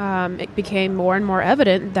 it became more and more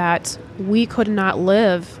evident that we could not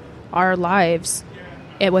live our lives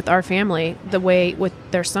with our family the way with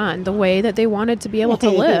their son, the way that they wanted to be able to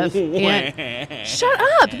live. And shut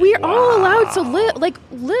up! We are all allowed to live,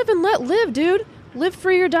 live and let live, dude. Live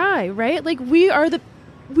free or die, right? Like we are the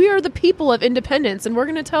people of independence, and we're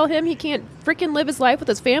going to tell him he can't freaking live his life with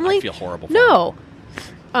his family. I feel horrible for No.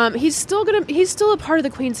 He's still a part of the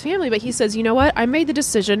Queen's family, but he says, you know what? I made the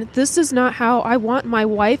decision. This is not how I want my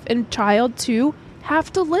wife and child to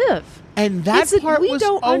have to live. And that part we was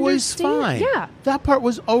don't always understand. fine. Yeah. That part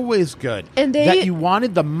was always good. And that you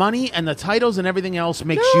wanted the money and the titles and everything else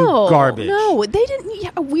makes you No, garbage. No, they didn't.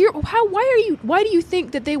 Yeah, why do you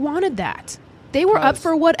think that they wanted that? They were up Because-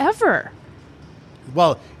 for whatever.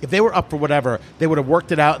 Well, if they were up for whatever, they would have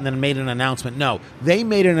worked it out and then made an announcement. No, they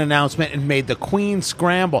made an announcement and made the Queen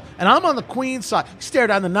scramble. And I'm on the Queen's side. Stare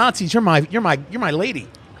down the Nazis. You're my lady.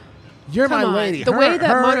 You're Come my on. lady. The way that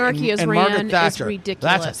her monarchy and is Margaret ran is Thatcher.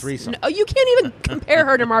 ridiculous. That's a threesome. No, you can't even compare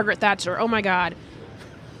her to Margaret Thatcher. Oh my God.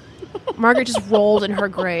 Margaret just rolled in her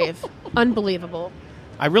grave. Unbelievable.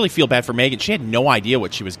 I really feel bad for Meghan. She had no idea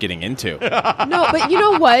what she was getting into. No, but you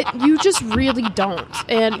know what? You just really don't.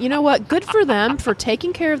 And you know what? Good for them for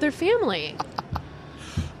taking care of their family.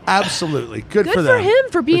 Absolutely. Good Good for for them. him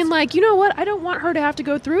for being like, you know what? I don't want her to have to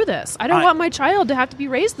go through this. I don't want my child to have to be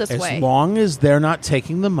raised this way. As long as they're not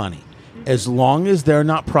taking the money, as long as they're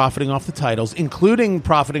not profiting off the titles, including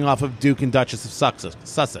profiting off of Duke and Duchess of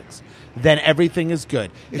Sussex, then everything is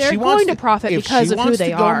good. If They're she wants going to profit if because she of who wants they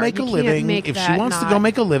to go are. Make You a can't living, make if she that wants to not- go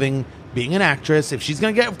make a living being an actress, if she's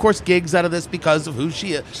going to get, of course, gigs out of this because of who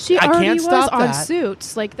she is, She I already can't was stop on that.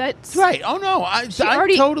 Suits. Like that's Right. Oh no, I'm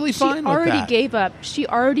totally fine She with already that. gave up. She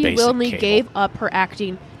already Basic willingly cable. gave up her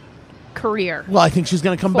acting career. Well, I think she's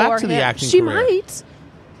going to come back for to the him. acting She career. might.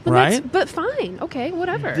 But Right? But fine. Okay.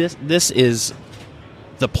 Whatever. This is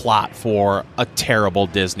the plot for a terrible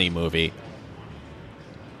Disney movie.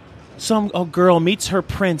 Some girl meets her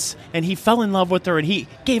prince, and he fell in love with her, and he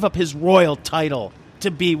gave up his royal title to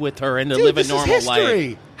be with her and to Dude, live a this normal is history.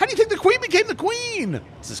 life. How do you think the Queen became the Queen?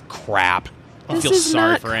 This is crap. I This feel is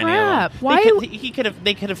sorry not for any crap. of them. Why-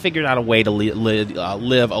 They could have figured out a way to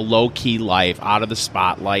live a low key life out of the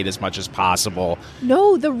spotlight as much as possible.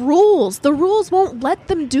 No, the rules won't let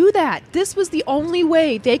them do that. This was the only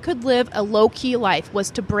way they could live a low-key life was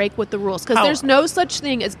to break with the rules because How- there's no such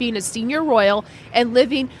thing as being a senior royal and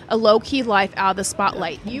living a low-key life out of the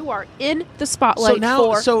spotlight. You are in the spotlight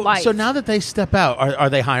for life. So now that they step out, are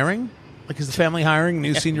they hiring? Like, is the family hiring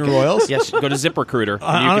new senior royals? Yes, go to ZipRecruiter.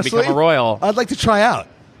 And you Honestly, can become a royal. I'd like to try out.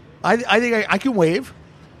 I think I can wave.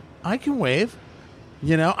 I can wave.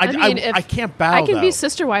 You know, I can't bow. I can be though.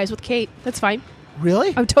 sister wives with Kate. That's fine.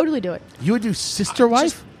 Really? I would totally do it. You would do sister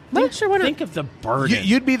wife? Well, sure, why not? Think of the burden.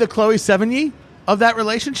 You'd be the Chloe Sevigny of that I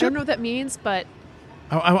relationship. don't know what that means, but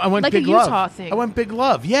I went Like a big Utah love. thing. I went big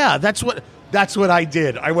love. Yeah, that's what I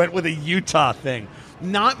did. I went with a Utah thing.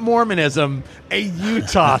 Not Mormonism, a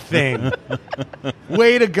Utah thing.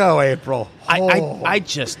 Way to go, April. I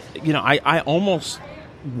just, I almost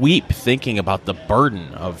weep thinking about the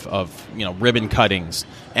burden of ribbon cuttings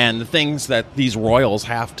and the things that these royals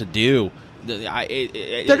have to do.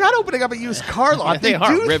 They're not opening up a used car lot. They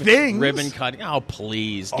do things. Ribbon cutting. Oh,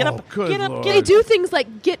 please. Oh, good Lord. they do things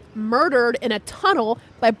like get murdered in a tunnel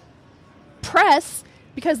by press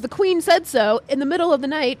because the Queen said so in the middle of the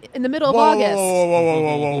night, in the middle of August.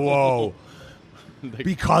 Whoa.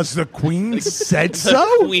 Because the Queen said The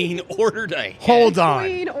so? Queen ordered a Hold The on.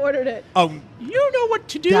 Queen ordered it. Oh, You know what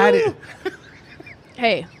to do. that is.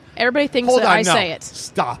 Hey, everybody thinks Hold that on. I No. say it.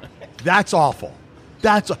 Stop. That's awful.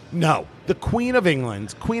 No. The Queen of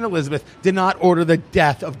England, Queen Elizabeth, did not order the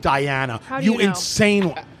death of Diana. How do you know?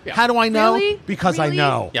 Insane. How do I know? Really? Because I Really?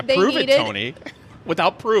 know. Yeah, They prove it, needed- Tony.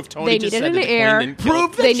 Without proof, Tony They just needed said an that the heir. Queen didn't kill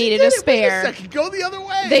Prove that They she needed did a it. spare. Wait a second. Go the other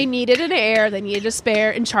way. They needed an heir. They needed a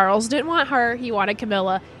spare, and Charles didn't want her. He wanted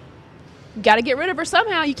Camilla. Got to get rid of her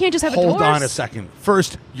somehow. You can't just have a divorce. Hold on a second.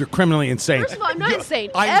 First, you're criminally insane. First of all, I'm not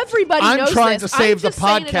insane. I'm- Everybody I'm knows trying this. to save I'm the just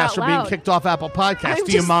saying it podcast out from being loud. kicked off Apple Podcasts. I'm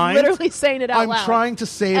Do you just mind? literally saying it out I'm loud. trying to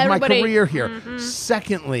save Everybody- my career here.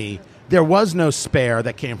 Secondly, there was no spare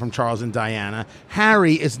that came from Charles and Diana.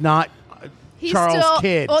 Harry is not He's Charles' still,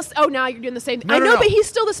 kid. Oh, now you're doing the same thing. No, I no, know, no. but he's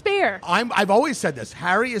still the spare. I've always said this.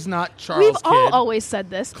 Harry is not Charles' We've all kid. always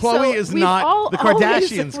said this. Chloe So is we've not all the always-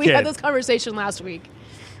 Kardashians' We kid. had this conversation last week.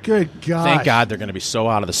 Good God. Thank God they're going to be so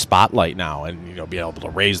out of the spotlight now, and be able to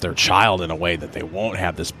raise their child in a way that they won't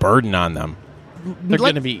have this burden on them. They're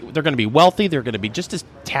going to be wealthy. They're going to be just as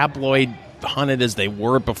tabloid hunted as they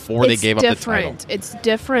were before they gave up the title. It's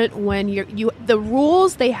different when the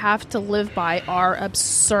rules they have to live by are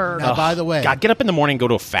absurd. Now, by the way, God, get up in the morning and go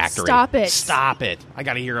to a factory. Stop it. Stop it. I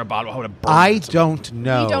got to hear about how to burn. I don't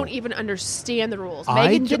know. You don't even understand the rules. I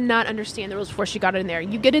Megan do- did not understand the rules before she got in there.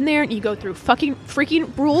 You get in there and you go through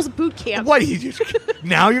freaking rules boot camp. What?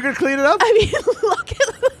 Now you're going to clean it up? I mean,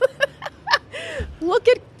 look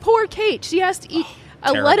at poor Kate. She has to eat a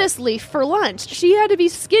terrible. lettuce leaf for lunch. She had to be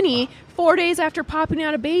skinny 4 days after popping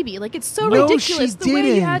out a baby. Like, it's so No, ridiculous she the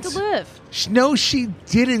way you had to didn't. live. No, she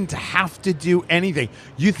didn't have to do anything.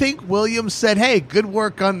 You think Williams said, hey, good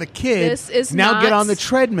work on the kid. This is now not- get on the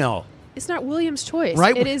treadmill. It's not William's choice.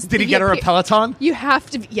 Right? It is. Did he get her a Peloton? You have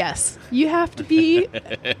to. Yes, you have to be.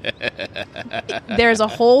 There's a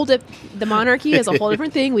whole. The monarchy is a whole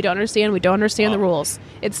different thing. We don't understand. We don't understand the rules.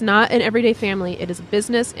 It's not an everyday family. It is a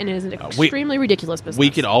business, and it is an extremely ridiculous business. We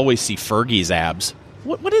could always see Fergie's abs.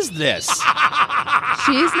 What is this?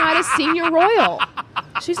 She's not a senior royal.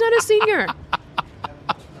 She's not a senior.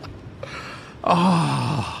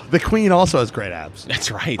 The queen also has great abs.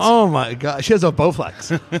 That's right. Oh, my God. She has a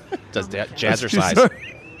Bowflex. Does that She's jazzercise? so-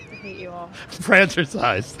 I hate you all.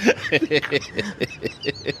 Prancer-sized.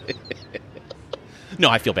 No,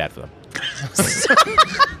 I feel bad for them.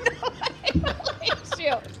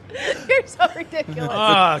 You're so ridiculous.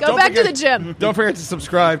 Go don't back to forget- the gym. Don't forget to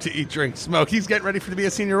subscribe to Eat, Drink, Smoke. He's getting ready to be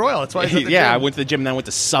a senior royal. That's why he's at the Yeah, I gym. went to the gym and then I went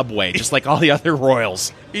to Subway, just like all the other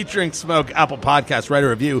royals. Eat, Drink, Smoke, Apple Podcasts, write a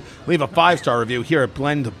review. Leave a 5-star review here at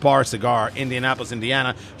Blend Bar Cigar, Indianapolis,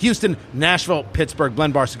 Indiana, Houston, Nashville, Pittsburgh,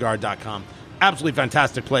 blendbarcigar.com. Absolutely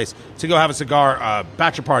fantastic place to go have a cigar,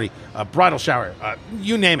 bachelor party, bridal shower,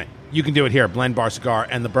 you name it. You can do it here at Blend Bar Cigar,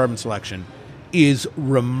 and the bourbon selection is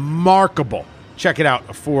remarkable. Check it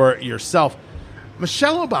out for yourself.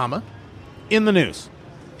 Michelle Obama in the news.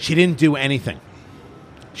 She didn't do anything.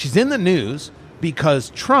 She's in the news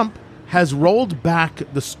because Trump has rolled back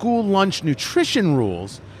the school lunch nutrition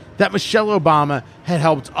rules that Michelle Obama had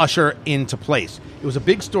helped usher into place. It was a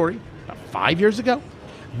big story about 5 years ago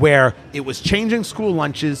where it was changing school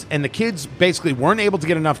lunches and the kids basically weren't able to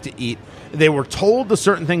get enough to eat. They were told the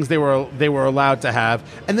certain things they were allowed to have,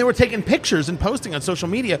 and they were taking pictures and posting on social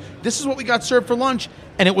media. This is what we got served for lunch,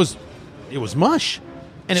 and it was mush,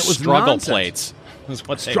 and it was struggle nonsense. plates. Is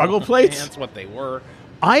what they Struggle were. plates? That's what they were.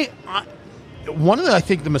 One of the, I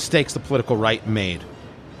think, the mistakes the political right made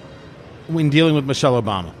when dealing with Michelle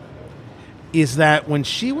Obama is that when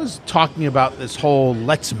she was talking about this whole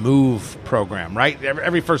Let's Move program, right?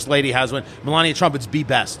 Every first lady has one. Melania Trump, it's Be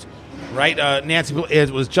Best, right? Nancy, it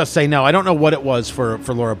was Just Say No. I don't know what it was for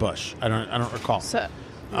Laura Bush. I don't recall. So,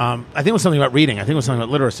 I think it was something about reading. I think it was something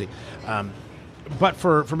about literacy. But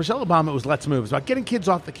for Michelle Obama, it was Let's Move. It's about getting kids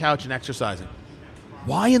off the couch and exercising.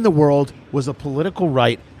 Why in the world was the political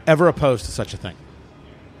right ever opposed to such a thing?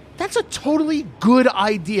 That's a totally good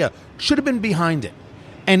idea. Should have been behind it.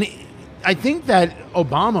 And I think that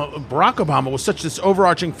Barack Obama was such this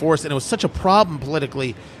overarching force, and it was such a problem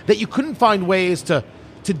politically that you couldn't find ways to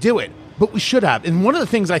do it. But we should have. And one of the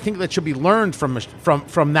things I think that should be learned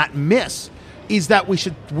from that miss is that we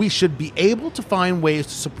should be able to find ways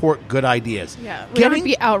to support good ideas. yeah, we don't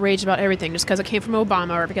be outraged about everything just because it came from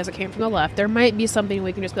Obama or because it came from the left. There might be something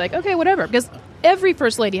we can just be like, okay, whatever. Because every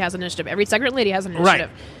first lady has an initiative. Every second lady has an initiative.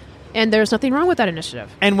 Right. And there's nothing wrong with that initiative.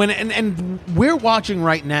 And and we're watching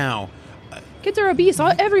right now Kids are obese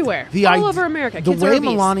everywhere, all over America. The Kids are way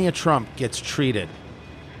obese. Melania Trump gets treated,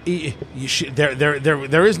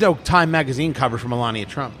 there is no Time magazine cover for Melania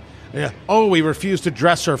Trump. Yeah. Oh, we refused to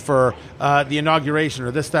dress her for the inauguration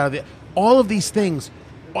or this, that, or the. All of these things,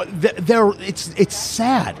 it's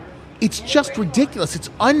sad. It's just ridiculous. It's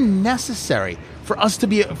unnecessary for us to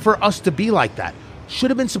be like that. Should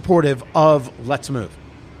have been supportive of Let's Move.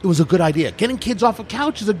 It was a good idea. Getting kids off a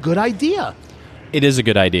couch is a good idea. It is a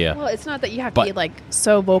good idea. Well, it's not that you have But- to be like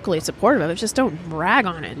so vocally supportive of it. Just don't brag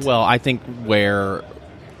on it. Well, I think where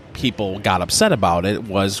people got upset about it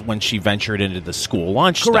was when she ventured into the school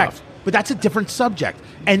lunch Correct. stuff. But that's a different subject.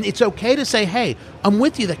 And it's okay to say, hey, I'm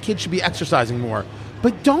with you that kids should be exercising more.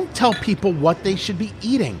 But don't tell people what they should be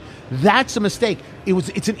eating. That's a mistake.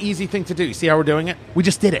 It's an easy thing to do. You see how we're doing it? We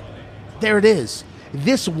just did it. There it is.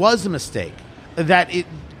 This was a mistake.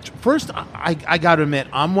 First, I got to admit,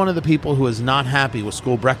 I'm one of the people who is not happy with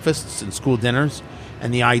school breakfasts and school dinners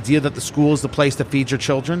and the idea that the school is the place to feed your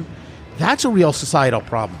children. That's a real societal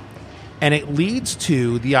problem. And it leads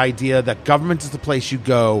to the idea that government is the place you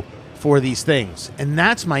go for these things. And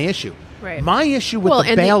that's my issue. Right. My issue with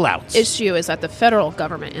the and bailouts. The issue is that the federal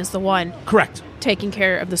government is the one Correct. taking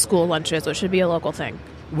care of the school lunches, which should be a local thing.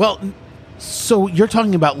 Well, So you're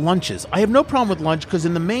talking about lunches. I have no problem with lunch because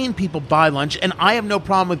in the main people buy lunch, and I have no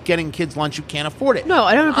problem with getting kids lunch who can't afford it. No,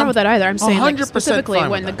 I don't have a problem with that either. I'm saying 100% specifically fine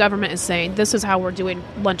when with the that. government is saying this is how we're doing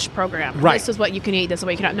lunch program. Right. This is what you can eat. This is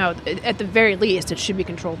what you cannot. No, at the very least, it should be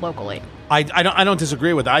controlled locally. I don't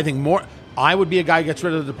disagree with that. I think more. I would be a guy who gets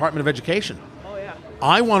rid of the Department of Education. Oh yeah.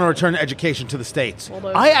 I want to return education to the states.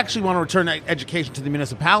 I actually want to return education to the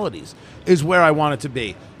municipalities, is where I want it to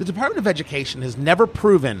be. The Department of Education has never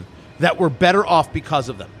proven that we're better off because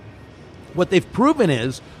of them. What they've proven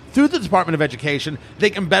is, through the Department of Education, they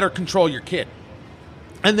can better control your kid,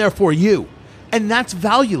 and therefore you. And that's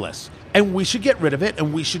valueless. And we should get rid of it,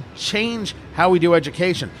 and we should change how we do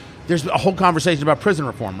education. There's a whole conversation about prison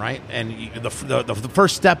reform, right? And the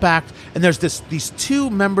First Step Act. And there's these two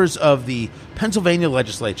members of the Pennsylvania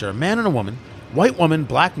legislature, a man and a woman, white woman,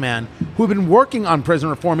 black man, who have been working on prison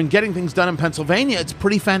reform and getting things done in Pennsylvania. It's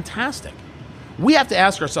pretty fantastic. We have to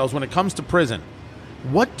ask ourselves, when it comes to prison,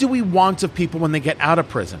 what do we want of people when they get out of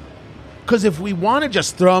prison? Because if we want to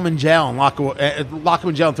just throw them in jail and lock them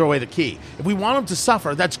in jail and throw away the key, if we want them to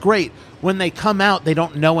suffer, that's great. When they come out, they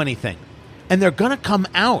don't know anything. And they're going to come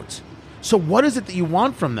out. So what is it that you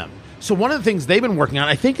want from them? So one of the things they've been working on,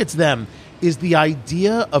 I think it's them, is the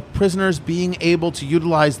idea of prisoners being able to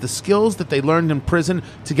utilize the skills that they learned in prison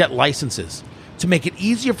to get licenses, to make it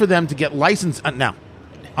easier for them to get licensed. Now,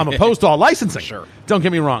 I'm opposed to all licensing. Sure. Don't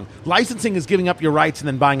get me wrong. Licensing is giving up your rights and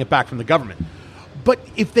then buying it back from the government. But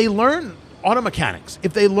if they learn auto mechanics,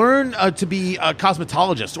 if they learn to be a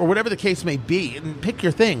cosmetologist or whatever the case may be, and pick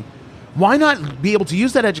your thing, why not be able to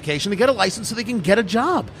use that education to get a license so they can get a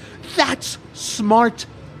job? That's smart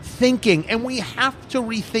thinking, and we have to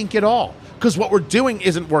rethink it all because what we're doing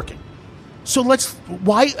isn't working. So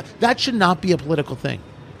that should not be a political thing.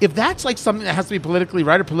 If that's like something that has to be politically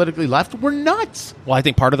right or politically left, we're nuts. Well, I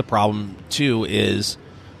think part of the problem, too, is,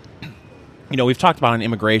 we've talked about on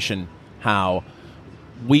immigration how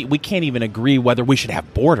we can't even agree whether we should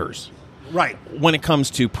have borders. Right. When it comes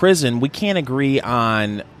to prison, we can't agree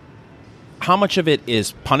on how much of it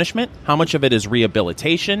is punishment, how much of it is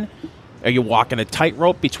rehabilitation. Are you walking a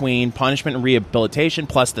tightrope between punishment and rehabilitation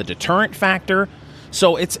plus the deterrent factor?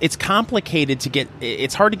 So it's complicated to get.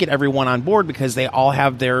 It's hard to get everyone on board because they all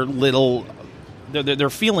have their little their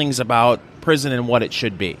feelings about prison and what it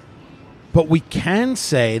should be. But we can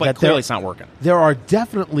say But that clearly it's not working. There are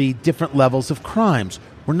definitely different levels of crimes.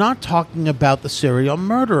 We're not talking about the serial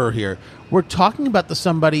murderer here. We're talking about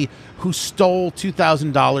somebody who stole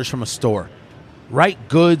 $2,000 from a store, right?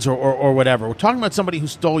 Goods or whatever. We're talking about somebody who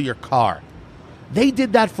stole your car. They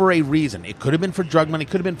did that for a reason. It could have been for drug money. It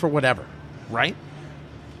could have been for whatever, right?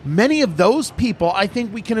 Many of those people, I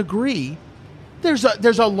think we can agree, there's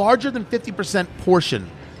a larger than 50% portion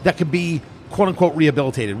that could be quote-unquote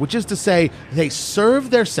rehabilitated, which is to say they serve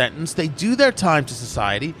their sentence, they do their time to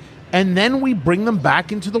society, and then we bring them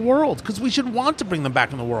back into the world because we should want to bring them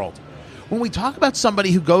back in the world. When we talk about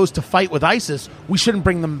somebody who goes to fight with ISIS, we shouldn't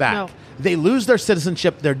bring them back. No. They lose their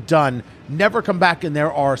citizenship, they're done, never come back, and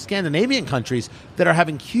there are Scandinavian countries that are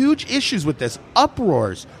having huge issues with this,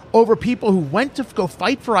 uproars over people who went to go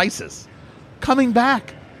fight for ISIS, coming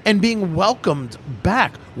back and being welcomed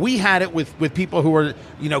back. We had it with people who were,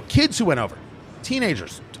 kids who went over,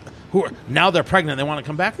 teenagers who are now they're pregnant, they want to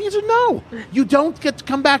come back. The answer, no. You don't get to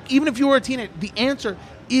come back, even if you were a teenager. The answer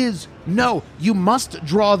is no. You must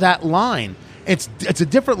draw that line. It's a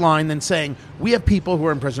different line than saying we have people who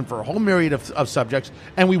are in prison for a whole myriad of subjects,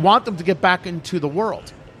 and we want them to get back into the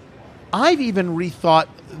world. I've even rethought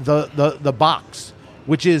the box,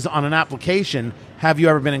 which is on an application, have you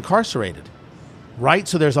ever been incarcerated? Right?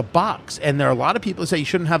 So there's a box, and there are a lot of people who say you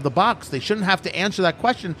shouldn't have the box. They shouldn't have to answer that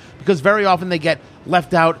question because very often they get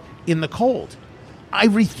left out in the cold. I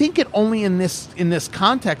rethink it only in this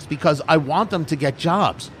context because I want them to get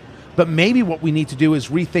jobs. But maybe what we need to do is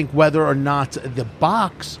rethink whether or not the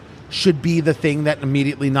box should be the thing that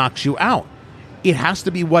immediately knocks you out. It has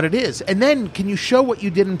to be what it is. And then can you show what you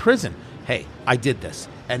did in prison? Hey, I did this.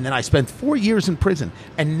 And then I spent 4 years in prison.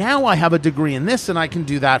 And now I have a degree in this and I can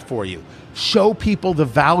do that for you. Show people the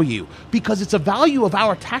value because it's a value of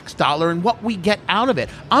our tax dollar and what we get out of it.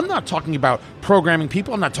 I'm not talking about programming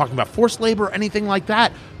people. I'm not talking about forced labor or anything like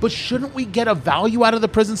that. But shouldn't we get a value out of the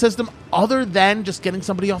prison system other than just getting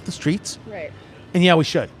somebody off the streets? Right. And yeah, we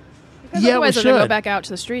should. Because yeah, we otherwise they're going to go should. back out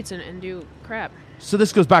to the streets and do crap. So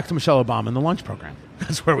this goes back to Michelle Obama and the lunch program.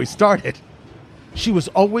 That's where we started. She was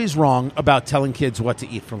always wrong about telling kids what to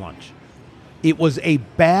eat for lunch. It was a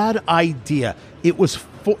bad idea. It was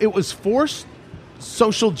forced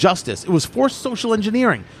social justice. It was forced social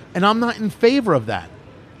engineering, and I'm not in favor of that.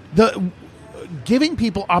 giving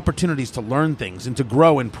people opportunities to learn things and to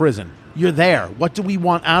grow in prison. You're there. What do we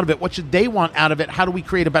want out of it? What should they want out of it? How do we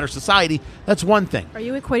create a better society? That's one thing. Are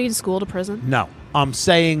you equating school to prison? No. I'm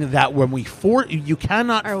saying that when you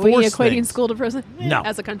cannot Are force we equating things. school to prison? No.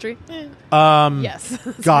 As a country? Yes.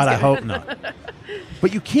 God, I hope not.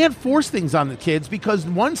 But you can't force things on the kids because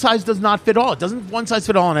one size does not fit all. It doesn't one size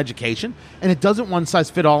fit all on education, and it doesn't one size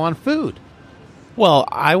fit all on food. Well,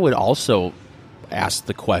 I would also ask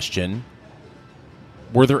the question,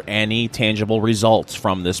 were there any tangible results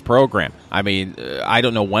from this program? I mean, I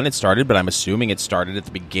don't know when it started, but I'm assuming it started at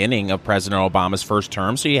the beginning of President Obama's first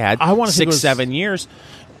term, so you had I wanna think it 7 years.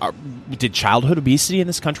 Did childhood obesity in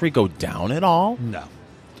this country go down at all? No.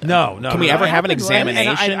 Can we ever have an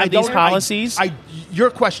examination of these policies? Your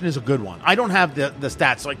question is a good one. I don't have the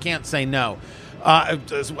stats, so I can't say no.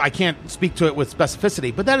 I can't speak to it with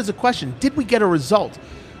specificity, but that is a question. Did we get a result?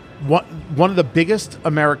 One of the biggest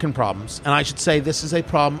American problems, and I should say this is a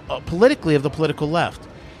problem politically of the political left,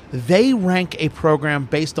 they rank a program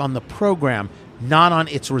based on the program, not on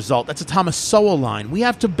its result. That's a Thomas Sowell line. We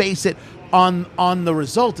have to base it on the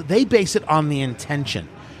result. They base it on the intention.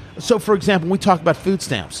 So, for example, we talk about food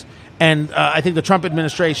stamps, and I think the Trump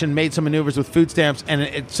administration made some maneuvers with food stamps,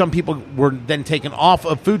 and some people were then taken off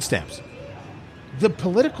of food stamps. The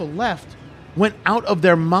political left went out of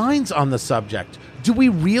their minds on the subject. Do we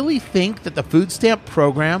really think that the food stamp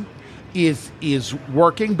program is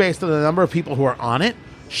working based on the number of people who are on it?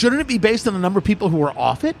 Shouldn't it be based on the number of people who are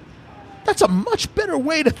off it? That's a much better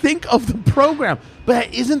way to think of the program. But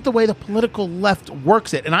that isn't the way the political left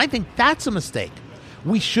works it. And I think that's a mistake.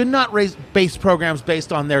 We should not base programs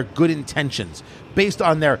based on their good intentions, based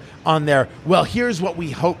on their well, here's what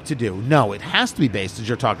we hope to do. No, it has to be based, as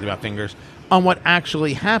you're talking about, Fingers, on what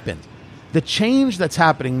actually happened. The change that's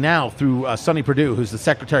happening now through Sonny Perdue, who's the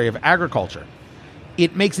Secretary of Agriculture,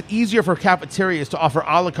 it makes it easier for cafeterias to offer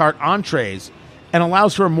a la carte entrees and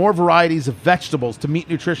allows for more varieties of vegetables to meet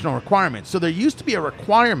nutritional requirements. So there used to be a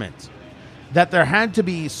requirement that there had to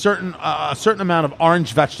be a certain amount of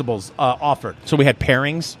orange vegetables offered. So we had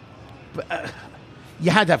pairings?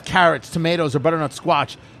 You had to have carrots, tomatoes, or butternut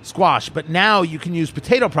squash, but now you can use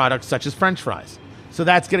potato products such as French fries. So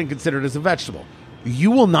that's getting considered as a vegetable.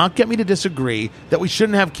 You will not get me to disagree that we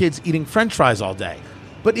shouldn't have kids eating French fries all day.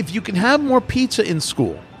 But if you can have more pizza in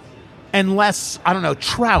school and less,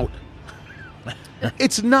 trout,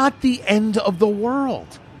 it's not the end of the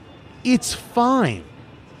world. It's fine.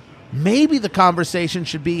 Maybe the conversation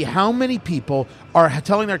should be how many people are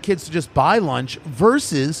telling their kids to just buy lunch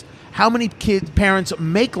versus how many parents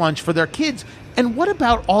make lunch for their kids. And what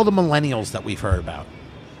about all the millennials that we've heard about?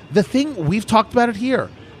 The thing, we've talked about it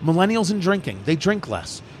here. Millennials and drinking. They drink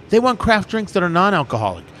less. They want craft drinks that are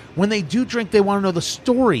non-alcoholic. When they do drink, they want to know the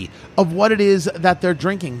story of what it is that they're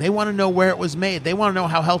drinking. They want to know where it was made. They want to know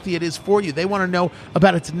how healthy it is for you. They want to know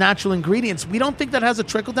about its natural ingredients. We don't think that has a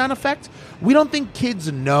trickle-down effect. We don't think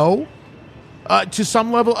kids know, to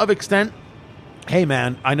some level of extent, hey,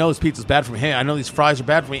 man, I know this pizza's bad for me. Hey, I know these fries are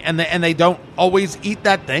bad for me. And they don't always eat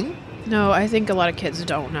that thing? No, I think a lot of kids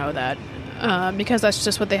don't know that. Because that's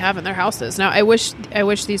just what they have in their houses. Now, I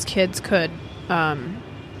wish these kids could.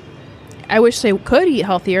 I wish they could eat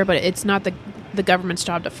healthier, but it's not the government's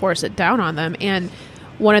job to force it down on them. And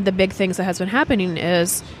one of the big things that has been happening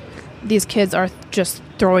is these kids are just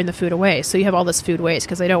throwing the food away. So you have all this food waste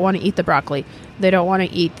because they don't want to eat the broccoli. They don't want to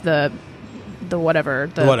eat the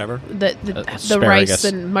rice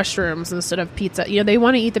and mushrooms instead of pizza. They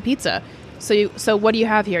want to eat the pizza. So what do you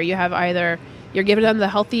have here? You have either you're giving them the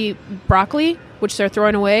healthy broccoli, which they're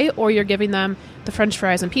throwing away, or you're giving them the French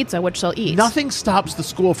fries and pizza, which they'll eat. Nothing stops the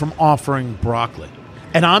school from offering broccoli.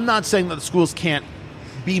 And I'm not saying that the schools can't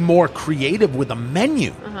be more creative with a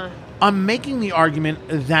menu. Uh-huh. I'm making the argument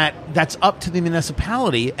that that's up to the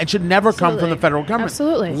municipality and should never come from the federal government.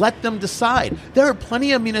 Absolutely. Let them decide. There are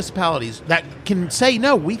plenty of municipalities that can say,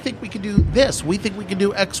 no, we think we can do this. We think we can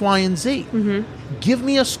do X, Y, and Z. Mm-hmm. Give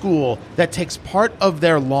me a school that takes part of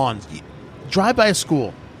their lawns. Drive by a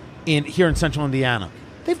school here in central Indiana.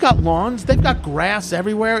 They've got lawns. They've got grass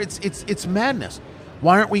everywhere. It's madness.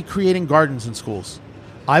 Why aren't we creating gardens in schools?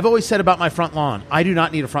 I've always said about my front lawn, I do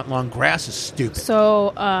not need a front lawn. Grass is stupid.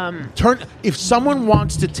 So, if someone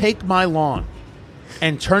wants to take my lawn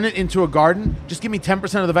and turn it into a garden, just give me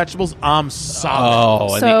 10% of the vegetables. I'm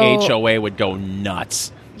solid. Oh, and the HOA would go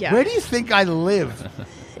nuts. Yeah. Where do you think I live?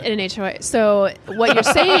 In an HOA. So what you're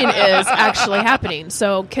saying is actually happening.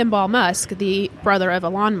 So Kimball Musk, the brother of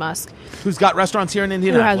Elon Musk, who's got restaurants here in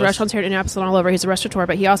Indianapolis. Who has restaurants here in Indianapolis and all over. He's a restaurateur,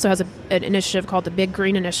 but he also has an initiative called the Big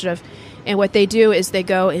Green Initiative. And what they do is they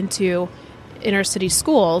go into inner city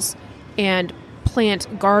schools and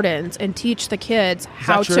plant gardens and teach the kids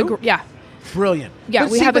how that to. true? Yeah. Brilliant. Yeah,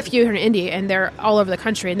 But we see, have a but- few here in Indy, and they're all over the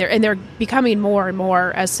country, and they're becoming more and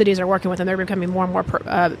more as cities are working with them. They're becoming more and more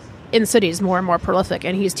in cities, more and more prolific,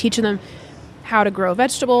 and he's teaching them how to grow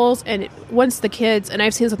vegetables. And once the kids, and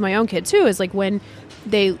I've seen this with my own kid too, is like when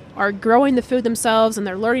they are growing the food themselves and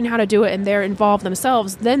they're learning how to do it and they're involved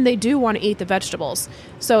themselves, then they do want to eat the vegetables.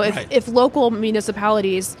 So Right. if local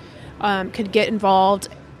municipalities could get involved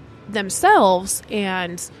themselves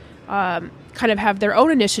and kind of have their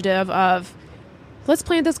own initiative of, let's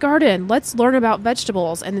plant this garden, let's learn about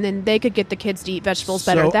vegetables, and then they could get the kids to eat vegetables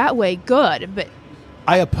better. So- That way, good. But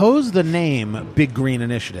I oppose the name Big Green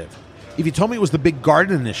Initiative. If you told me it was the Big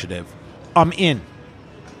Garden Initiative, I'm in.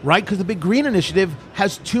 Right? Because the Big Green Initiative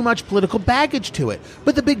has too much political baggage to it.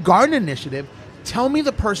 But the Big Garden Initiative, tell me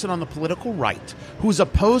the person on the political right who's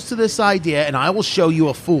opposed to this idea, and I will show you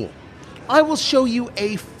a fool. I will show you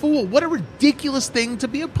a fool. What a ridiculous thing to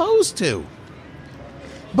be opposed to.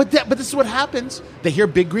 But this is what happens. They hear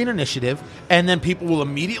Big Green Initiative, and then people will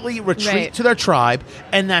immediately retreat Right. to their tribe,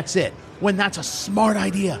 and that's it. When that's a smart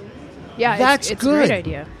idea. yeah, That's it's good. a great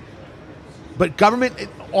idea. But government,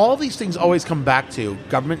 all these things always come back to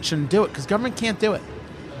government shouldn't do it because government can't do it.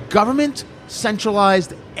 Government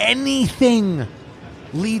centralized anything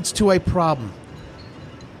leads to a problem.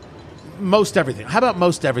 Most everything. How about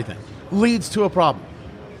most everything leads to a problem?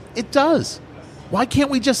 It does. Why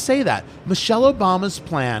can't we just say that? Michelle Obama's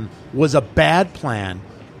plan was a bad plan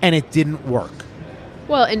and it didn't work.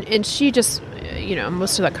 Well, and she just,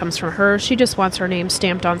 most of that comes from her. She just wants her name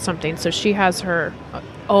stamped on something, so she has her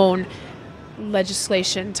own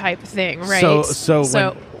legislation type thing, right?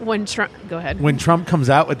 So when Trump, go ahead. When Trump comes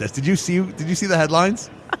out with this, did you see the headlines?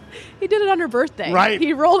 He did it on her birthday, Right.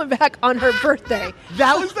 He rolled it back on her birthday.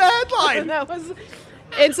 That was the headline.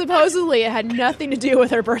 And supposedly it had nothing to do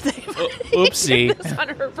with her birthday. Oopsie. He did this on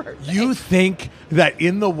her birthday. You think that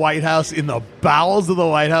in the White House, in the bowels of the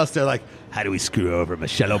White House, they're like, how do we screw over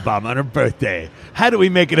Michelle Obama on her birthday? How do we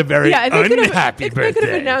make it a very If they unhappy could have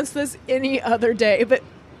birthday? announced this any other day, but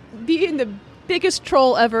being the biggest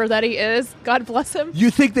troll ever that he is, God bless him.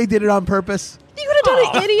 You think they did it on purpose? You could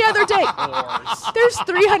have done it any other day. There's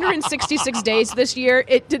 366 days this year.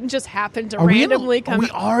 It didn't just happen to randomly come. We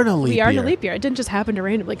are in a leap We are in a year. leap year. It didn't just happen to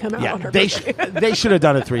randomly come out Yeah, on her they birthday. they should have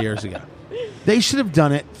done it 3 years ago. They should have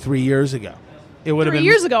done it 3 years ago. It would have 3 been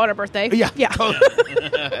years ago on her birthday. Yeah, Yeah. totally.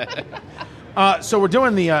 So we're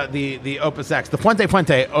doing the Opus X, the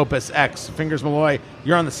Fuente Opus X. Fingers Malloy,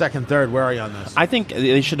 you're on the second third. Where are you on this? I think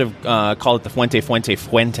they should have called it the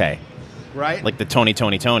Fuente, Right? like the Tony.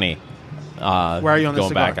 Where are you on this going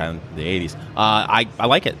cigar? back on the 80s? I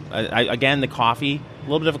like it. Again, the coffee, a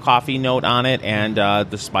little bit of a coffee note on it, and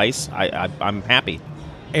the spice. I'm happy.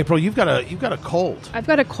 April, you've got a cold. I've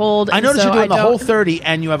got a cold. I and noticed so you're doing I the whole don't- 30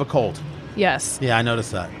 and you have a cold. Yes. Yeah, I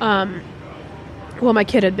noticed that. Well, my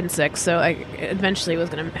kid had been sick, so eventually it was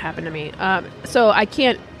going to happen to me. So I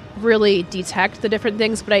can't really detect the different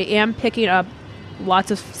things, but I am picking up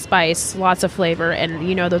lots of spice, lots of flavor, and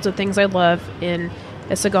those are things I love in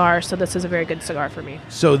a cigar. So this is a very good cigar for me.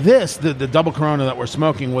 So this, the double Corona that we're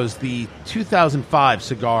smoking, was the 2005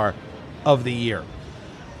 cigar of the year.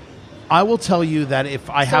 I will tell you that if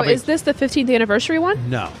I So have is this the 15th anniversary one?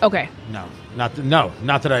 no, Okay. no, not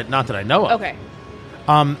that I know of. Okay.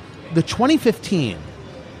 The 2015,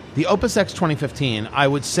 the Opus X 2015, I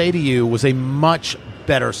would say to you was a much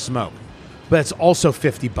better smoke, but it's also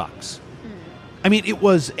 $50. I mean,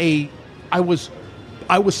 I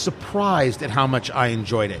was surprised at how much I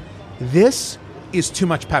enjoyed it. This is too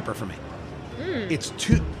much pepper for me. It's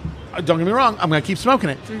too. Don't get me wrong. I'm going to keep smoking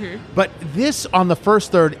it, but this on the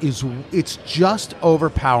first third it's just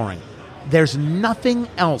overpowering. There's nothing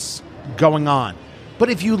else going on. But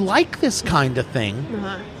if you like this kind of thing,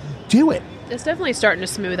 do it. It's definitely starting to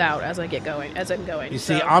smooth out as I'm going. You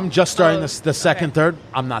see, so- I'm just starting Oh, the second, okay. third.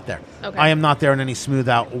 I'm not there. Okay. I am not there in any smooth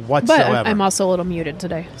out But whatsoever. I'm also a little muted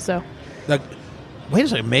today, so Like, wait a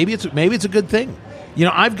second. Maybe it's a good thing.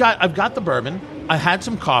 I've got the bourbon. I had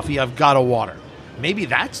some coffee. I've got a water. Maybe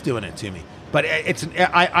that's doing it to me. But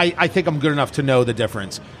I think I'm good enough to know the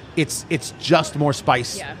difference. It's just more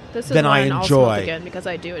spice yeah. This is than I one I'll smoke enjoy again because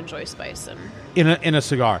I do enjoy spice and. in a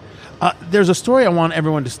cigar. There's a story I want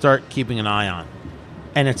everyone to start keeping an eye on,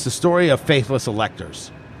 and it's the story of faithless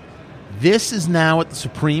electors. This is now at the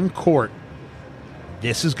Supreme Court.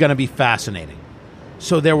 This is going to be fascinating.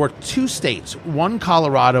 So there were 2 states, one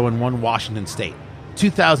Colorado and one Washington State,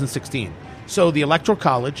 2016. So the Electoral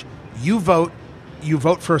College, you vote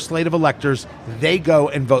for a slate of electors, they go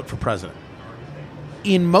and vote for president.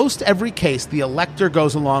 in most every case, the elector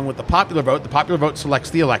goes along with the popular vote. The popular vote selects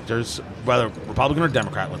the electors, whether Republican or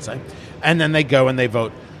Democrat, let's say, and then they go and they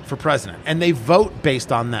vote for president. And they vote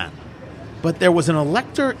based on that. But there was an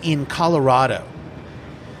elector in Colorado,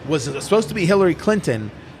 was supposed to be Hillary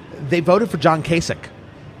Clinton. They voted for John Kasich.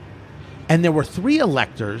 And there were 3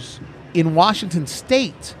 electors in Washington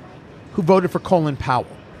State who voted for Colin Powell.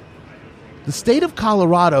 The state of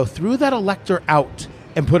Colorado threw that elector out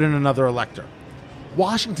and put in another elector.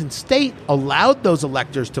 Washington State allowed those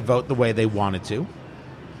electors to vote the way they wanted to,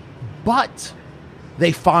 but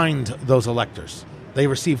they fined those electors. They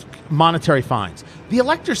received monetary fines. The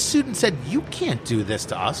electors sued and said, you can't do this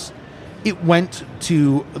to us. It went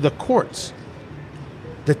to the courts.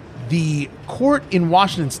 The court in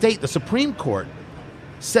Washington State, the Supreme Court,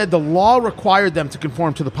 said the law required them to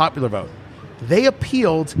conform to the popular vote. They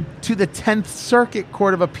appealed to the 10th Circuit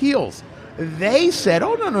Court of Appeals. They said,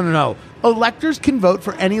 oh, no. Electors can vote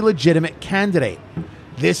for any legitimate candidate.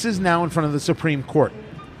 This is now in front of the Supreme Court.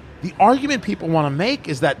 The argument people want to make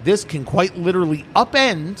is that this can quite literally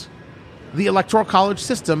upend the Electoral College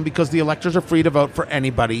system because the electors are free to vote for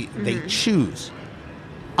anybody they choose.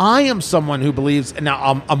 I am someone who believes, and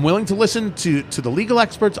now I'm willing to listen to the legal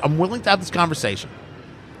experts. I'm willing to have this conversation.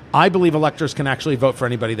 I believe electors can actually vote for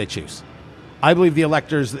anybody they choose. I believe the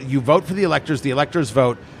electors, you vote for the electors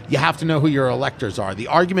vote. You have to know who your electors are. The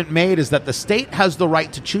argument made is that the state has the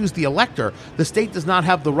right to choose the elector. The state does not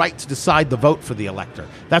have the right to decide the vote for the elector.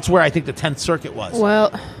 That's where I think the 10th Circuit was.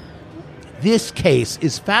 Well, this case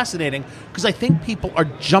is fascinating because I think people are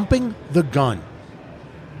jumping the gun.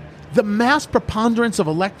 The mass preponderance of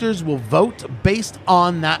electors will vote based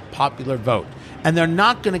on that popular vote, and they're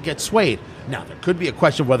not going to get swayed. Now, there could be a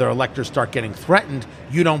question of whether electors start getting threatened.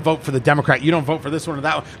 You don't vote for the Democrat. You don't vote for this one or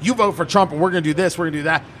that one. You vote for Trump, and we're going to do this, we're going to do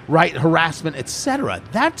that, right? Harassment, etc.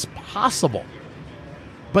 That's possible.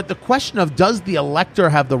 But the question of does the elector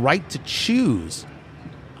have the right to choose,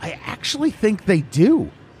 I actually think they do.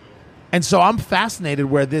 And so I'm fascinated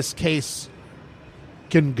where this case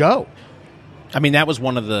can go. I mean, that was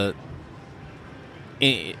one of the...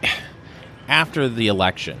 After the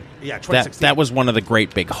election, yeah, 2016. That was one of the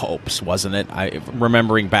great big hopes, wasn't it?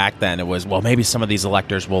 Remembering back then, it was, well, maybe some of these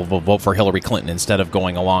electors will vote for Hillary Clinton instead of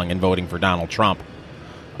going along and voting for Donald Trump.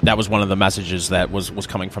 That was one of the messages that was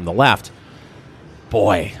coming from the left.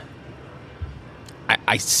 Boy,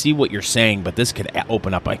 I see what you're saying, but this could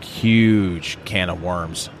open up a huge can of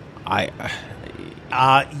worms.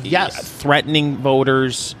 Yes. Threatening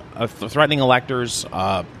voters, threatening electors,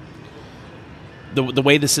 the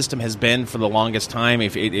way the system has been for the longest time,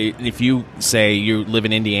 if you say you live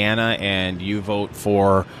in Indiana and you vote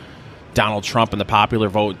for Donald Trump in the popular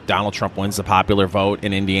vote, Donald Trump wins the popular vote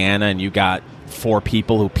in Indiana, and you got 4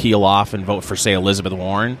 people who peel off and vote for, say, Elizabeth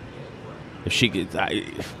Warren, if she,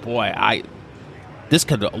 this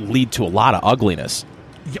could lead to a lot of ugliness.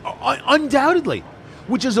 Yeah, undoubtedly,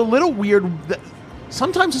 which is a little weird.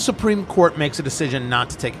 Sometimes the Supreme Court makes a decision not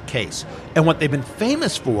to take a case. And what they've been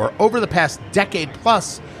famous for over the past decade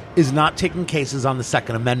plus is not taking cases on the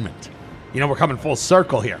Second Amendment. You know, we're coming full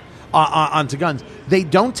circle here onto guns. They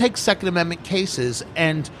don't take Second Amendment cases,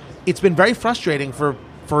 and it's been very frustrating for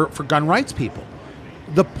gun rights people.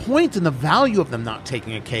 The point and the value of them not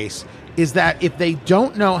taking a case is that if they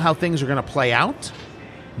don't know how things are going to play out,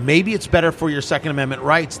 maybe it's better for your Second Amendment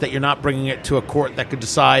rights that you're not bringing it to a court that could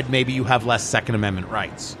decide maybe you have less Second Amendment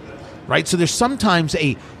rights, right? So there's sometimes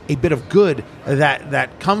a bit of good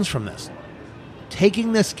that comes from this.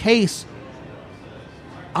 Taking this case,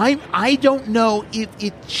 I don't know if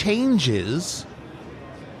it changes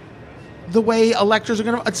the way electors are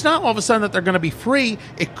going to... It's not all of a sudden that they're going to be free.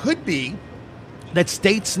 It could be that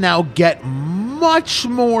states now get much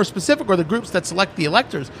more specific, or the groups that select the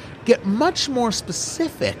electors get much more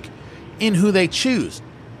specific in who they choose.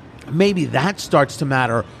 Maybe that starts to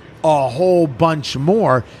matter a whole bunch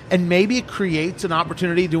more, and maybe it creates an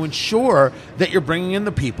opportunity to ensure that you're bringing in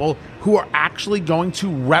the people who are actually going to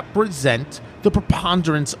represent the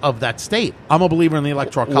preponderance of that state. I'm a believer in the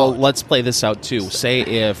Electoral College. Well, let's play this out, too. Say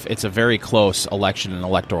if it's a very close election in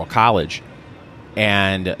Electoral College,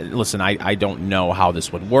 and listen, I don't know how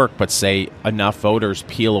this would work, but say enough voters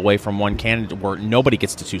peel away from one candidate where nobody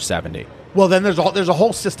gets to 270. Well, then there's a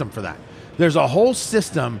whole system for that. There's a whole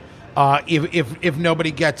system if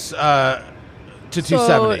nobody gets to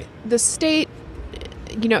 270. So the state,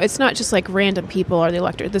 it's not just like random people are the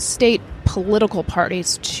elector. The state political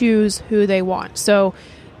parties choose who they want. So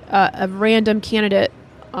a random candidate,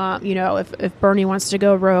 if Bernie wants to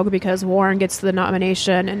go rogue because Warren gets the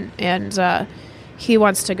nomination and he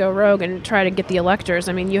wants to go rogue and try to get the electors.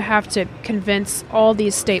 I mean, you have to convince all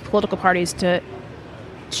these state political parties to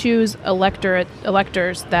choose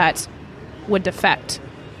electors that would defect,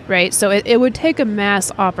 right? So it would take a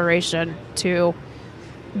mass operation to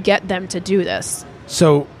get them to do this.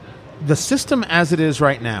 So the system as it is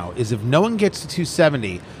right now is if no one gets to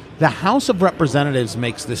 270, the House of Representatives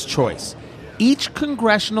makes this choice. Each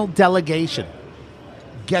congressional delegation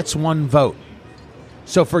gets one vote.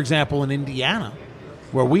 So, for example, in Indiana,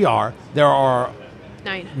 where we are, there are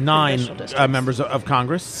nine members of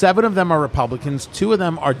Congress. 7 of them are Republicans. 2 of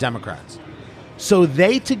them are Democrats. So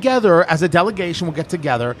they together, as a delegation, will get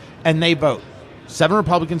together and they vote. 7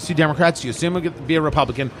 Republicans, 2 Democrats. You assume it will be a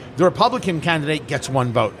Republican. The Republican candidate gets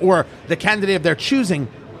 1 vote. Or the candidate of their choosing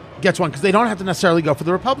gets 1, because they don't have to necessarily go for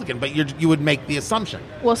the Republican, but you would make the assumption.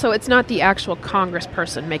 Well, so it's not the actual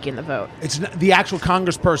congressperson making the vote. It's not, the actual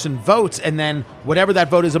congressperson votes, and then whatever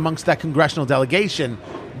that vote is amongst that congressional delegation,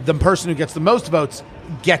 the person who gets the most votes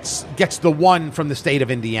gets the one from the state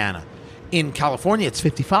of Indiana. In California, it's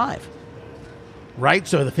 55, right?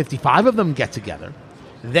 So the 55 of them get together.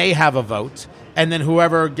 They have a vote, and then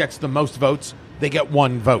whoever gets the most votes, they get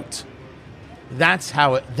 1 vote. That's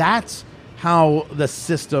how the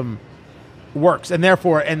system works, and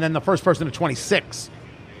then the first person to 26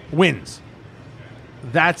 wins.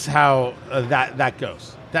 That's how that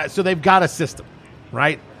goes. So they've got a system,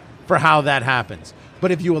 right, for how that happens.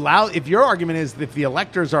 But if your argument is that if the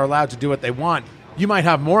electors are allowed to do what they want, you might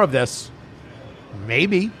have more of this.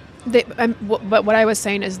 Maybe. But what I was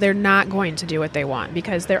saying is they're not going to do what they want,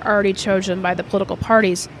 because they're already chosen by the political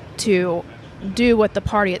parties to do what the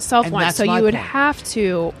party itself wants. So you would have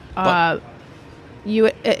to. The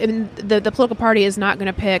political party is not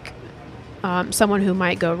going to pick someone who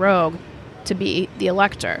might go rogue to be the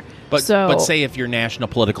elector. But say if your national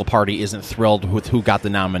political party isn't thrilled with who got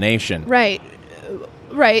the nomination.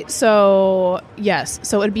 Right. So, yes.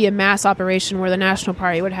 So it would be a mass operation where the national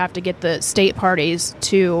party would have to get the state parties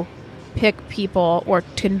to pick people or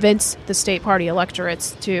convince the state party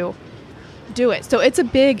electorates to do it. So it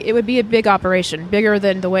would be a big operation, bigger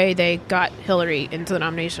than the way they got Hillary into the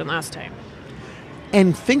nomination last time.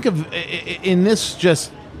 And think of, in this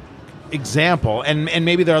just example, and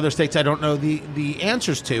maybe there are other states I don't know the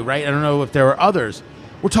answers to, right? I don't know if there are others.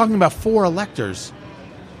 We're talking about 4 electors.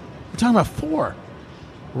 We're talking about 4,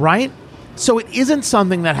 right? So it isn't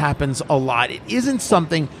something that happens a lot. It isn't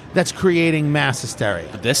something that's creating mass hysteria.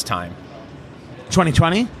 This time.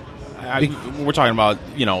 2020? We're talking about,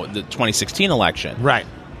 the 2016 election. Right.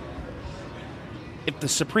 If the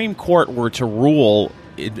Supreme Court were to rule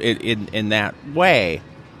in that way,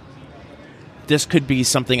 this could be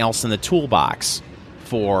something else in the toolbox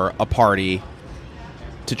for a party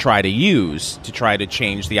to try to use to try to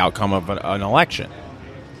change the outcome of an election.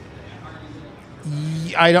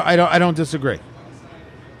 I don't disagree.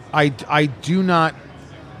 I do not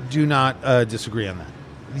disagree on that.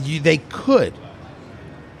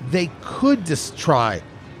 They could just try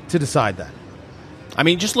to decide that. I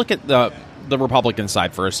mean, just look at the Republican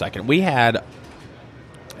side for a second. We had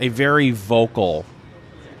a very vocal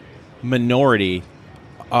minority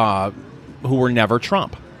who were never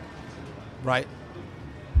Trump. Right.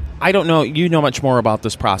 I don't know. You know much more about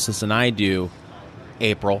this process than I do,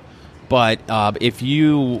 April. But if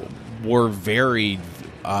you were very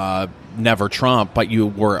never Trump, but you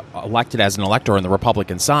were elected as an elector on the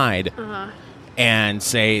Republican side, and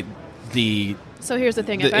say So here's the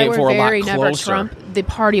thing. If I were very never Trump, the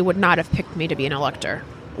party would not have picked me to be an elector.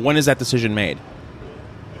 When is that decision made?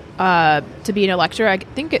 To be an elector, I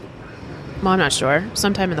think I'm not sure.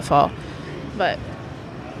 Sometime in the fall. But,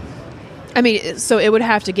 I mean, so it would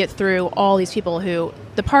have to get through all these people who...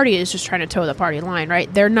 The party is just trying to toe the party line,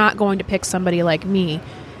 right? They're not going to pick somebody like me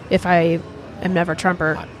if I am never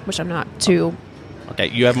Trumper, which I'm not too. Okay,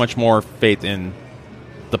 you have much more faith in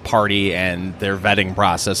the party and their vetting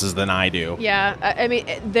processes than I do. Yeah, I mean,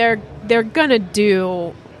 they're gonna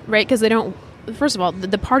do, right? Because they don't... First of all,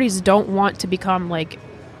 the parties don't want to become like...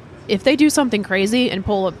 If they do something crazy and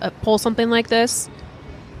pull something like this,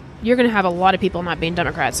 you're going to have a lot of people not being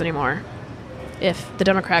Democrats anymore if the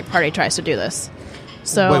Democratic Party tries to do this.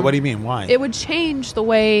 So, wait, what do you mean? Why? It would change the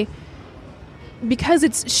way, because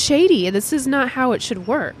it's shady. This is not how it should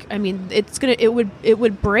work. I mean, it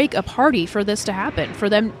would break a party for this to happen,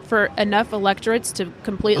 for enough electorates to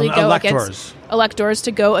completely go against electors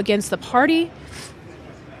to go against the party.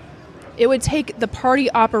 It would take the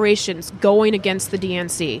party operations going against the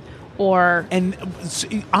DNC. And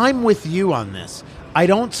I'm with you on this. I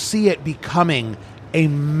don't see it becoming a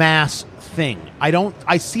mass thing.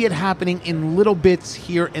 I see it happening in little bits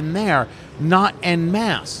here and there, not en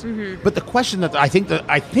masse. Mm-hmm. But the question that I think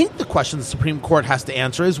the question the Supreme Court has to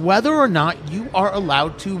answer is whether or not you are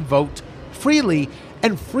allowed to vote freely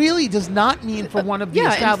And freely does not mean for one of the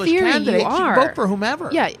established in theory, candidates. you You are. can vote for whomever.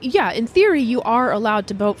 Yeah. In theory, you are allowed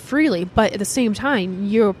to vote freely, but at the same time,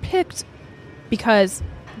 you're picked because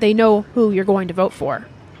they know who you're going to vote for.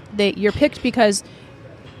 You're picked because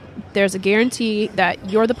there's a guarantee that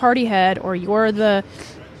you're the party head or you're the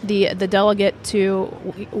delegate to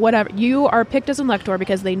whatever. You are picked as an elector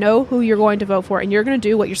because they know who you're going to vote for, and you're going to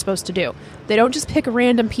do what you're supposed to do. They don't just pick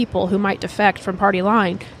random people who might defect from party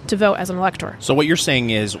line to vote as an elector. So what you're saying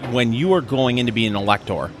is when you are going in to be an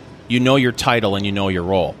elector, you know your title and you know your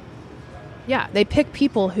role. Yeah, they pick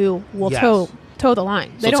people who will Yes. toe the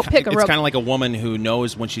line. They So don't pick a It's rope. kind of like a woman who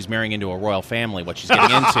knows when she's marrying into a royal family what she's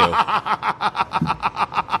getting into.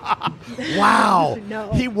 Wow.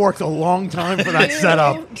 No. He worked a long time for that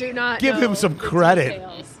setup. Do not Give know him some the credit.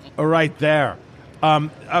 details. Right there.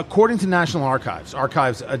 According to National Archives,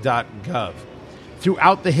 archives.gov,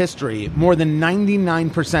 throughout the history, more than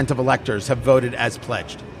 99% of electors have voted as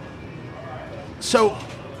pledged. So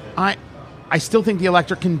I still think the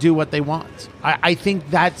elector can do what they want. I think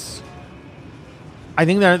there's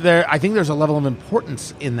a level of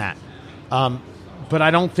importance in that. But I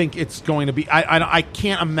don't think it's going to be. I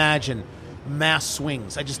can't imagine mass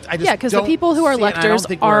swings. I just Yeah, because the don't people who are see it, and I don't electors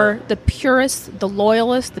think are we're- the purists, the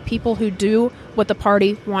loyalists, the people who do what the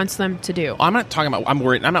party wants them to do. I'm not talking about. I'm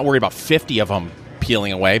not worried about 50 of them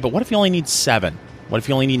peeling away. But what if you only need 7? What if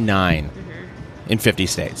you only need 9 in 50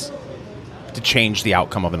 states to change the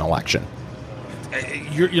outcome of an election?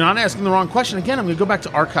 You're not asking the wrong question. Again, I'm going to go back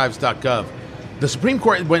to archives.gov. The Supreme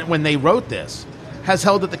Court, when they wrote this, has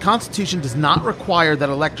held that the Constitution does not require that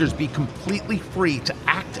electors be completely free to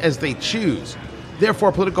act as they choose.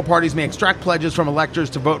 Therefore, political parties may extract pledges from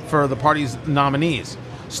electors to vote for the party's nominees.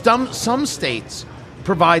 Some states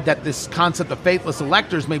provide that this concept of faithless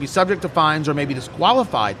electors may be subject to fines or may be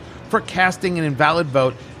disqualified for casting an invalid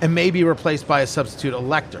vote and may be replaced by a substitute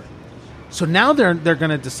elector. So now they're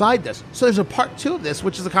going to decide this. So there's a part 2 of this,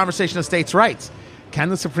 which is the conversation of states' rights. Can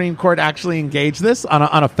the Supreme Court actually engage this on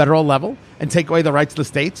a federal level and take away the rights of the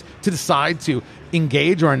states to decide to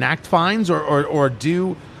engage or enact fines or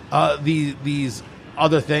do these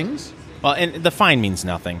other things? Well, and the fine means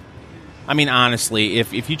nothing. I mean, honestly,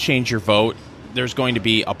 if you change your vote, there's going to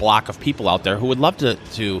be a block of people out there who would love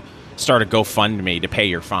to start a GoFundMe to pay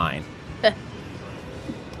your fine.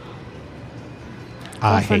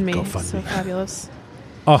 I hate GoFundMe. GoFundMe. So fabulous.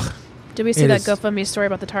 Ugh. Did we see It that is- GoFundMe story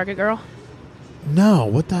about the Target girl? No,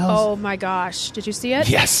 what the hell? Oh my gosh. Did you see it?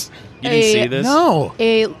 Yes. You didn't see this? No.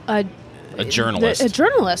 A journalist. A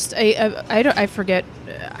journalist. I forget.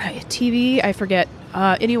 TV. I forget.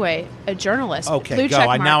 Anyway, a journalist. Okay, Blue go. check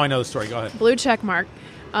mark. Now I know the story. Go ahead. Blue check mark.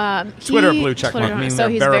 Twitter blue check mark, meaning So they're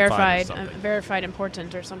he's verified or verified, something. verified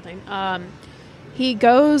important or something. He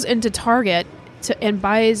goes into Target and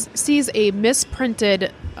sees a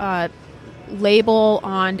misprinted label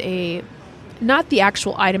on a, not the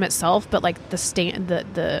actual item itself, but like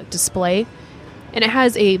the display, and it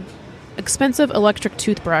has a expensive electric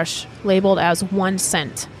toothbrush labeled as 1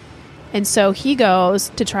 cent. And so he goes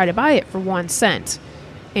to try to buy it for 1 cent.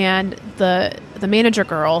 And the manager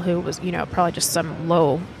girl, who was, probably just some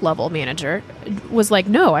low level manager, was like,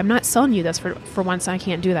 "No, I'm not selling you this for 1 cent. I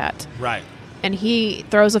can't do that." Right. And he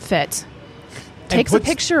throws a fit, takes a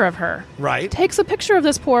picture of her, Right. takes a picture of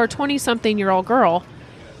this poor 20-something-year-old girl,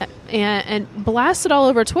 and blasts it all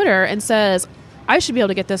over Twitter and says, "I should be able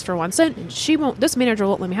to get this for 1 cent, and this manager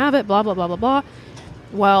won't let me have it, blah, blah, blah, blah, blah."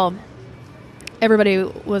 Well, everybody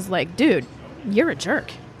was like, "Dude, you're a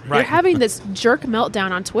jerk. Right. You're having this jerk meltdown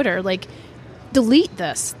on Twitter. Like, delete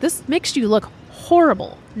this. This makes you look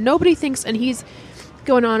horrible." Nobody thinks, and he's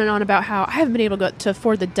going on and on about how I haven't been able to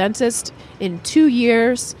afford the dentist in 2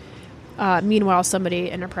 years. Meanwhile,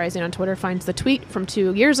 somebody enterprising on Twitter finds the tweet from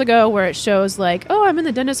 2 years ago where it shows like, "Oh, I'm in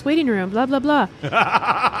the dentist waiting room, blah, blah, blah."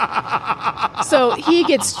 So he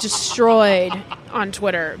gets destroyed on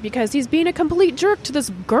Twitter because he's being a complete jerk to this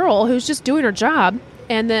girl who's just doing her job.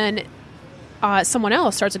 And then someone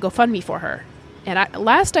else starts a GoFundMe for her. And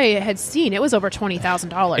last I had seen, it was over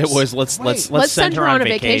 $20,000. It was let's send her on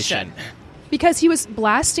vacation. Because he was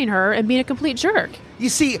blasting her and being a complete jerk. You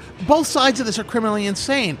see, both sides of this are criminally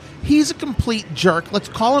insane. He's a complete jerk. Let's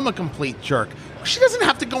call him a complete jerk. She doesn't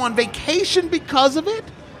have to go on vacation because of it.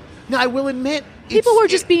 Now, I will admit, People were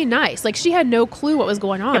just being nice. Like, she had no clue what was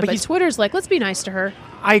going on. but but Twitter's like, let's be nice to her.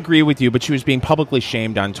 I agree with you, but she was being publicly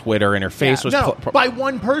shamed on Twitter, and her face was no, by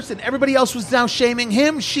one person. Everybody else was now shaming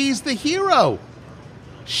him. She's the hero.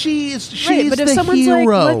 She's Right, but if the someone's hero.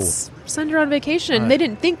 like, let's send her on vacation, they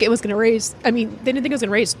didn't think it was going to raise. I mean, they didn't think it was going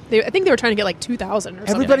to raise. I think they were trying to get like 2,000 or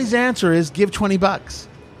something. Everybody's answer is give $20.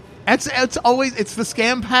 It's always the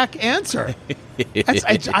scam pack answer.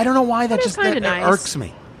 I don't know why that is just kinda that nice. irks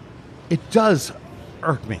me. It does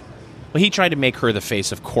irk me. Well, he tried to make her the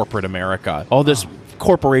face of corporate America. Oh, this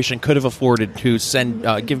corporation could have afforded to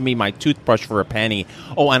give me my toothbrush for a penny.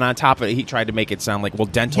 Oh, and on top of it, he tried to make it sound like, well,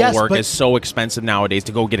 dental Yes, work but- is so expensive nowadays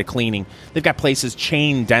to go get a cleaning. They've got places,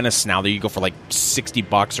 chain dentists now, that you go for like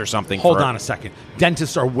 $60 or something. Hold on a second.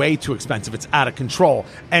 Dentists are way too expensive. It's out of control.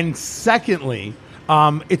 And secondly,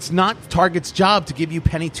 it's not Target's job to give you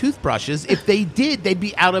penny toothbrushes. If they did, they'd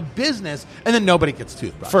be out of business, and then nobody gets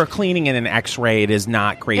toothbrushes. For a cleaning and an X-ray, it is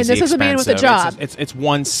not crazy And this is a man with a expensive. job. It's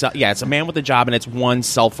one. It's a man with a job, and it's one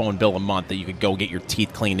cell phone bill a month that you could go get your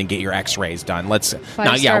teeth cleaned and get your X-rays done. Let's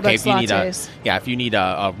now, yeah, okay. If you Starbucks if you need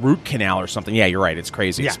a root canal or something, yeah, you're right. It's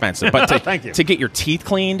crazy Yeah. expensive. But Thank you. to get your teeth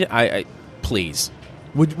cleaned, I please.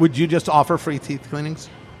 Would you just offer free teeth cleanings?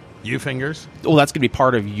 You fingers? Well, that's going to be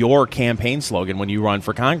part of your campaign slogan when you run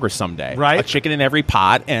for Congress someday. Right. A chicken in every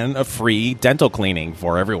pot and a free dental cleaning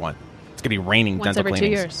for everyone. It's going to be raining Once dental every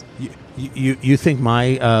cleanings. 2 years. You think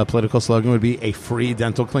my political slogan would be a free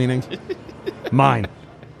dental cleaning? Mine.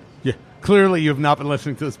 Yeah. Clearly, you've not been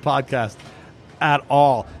listening to this podcast at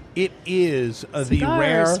all. It is the Cigars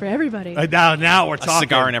rare for everybody. Now we're A talking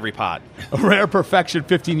cigar in every pot. a rare perfection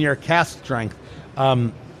 15-year cast strength.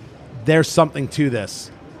 There's something to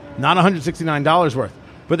this. Not $169 worth,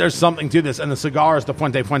 but there's something to this. And the cigar is the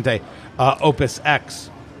Fuente Opus X.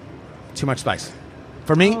 Too much spice.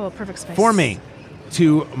 For me, Oh, perfect spice. For me,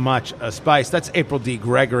 too much spice. That's April D.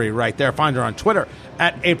 Gregory right there. Find her on Twitter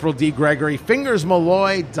at April D. Gregory.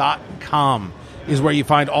 FingersMalloy.com is where you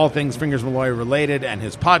find all things Fingers Malloy related and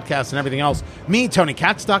his podcast and everything else. Me,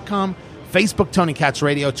 TonyKatz.com. Facebook, Tony Katz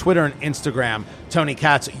Radio, Twitter and Instagram, Tony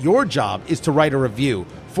Katz. Your job is to write a review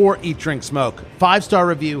for Eat, Drink, Smoke. 5-star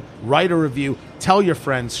review, write a review, tell your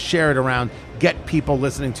friends, share it around, get people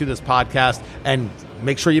listening to this podcast, and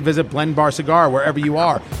make sure you visit Blend Bar Cigar wherever you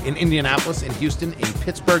are, in Indianapolis, in Houston, in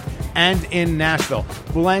Pittsburgh, and in Nashville.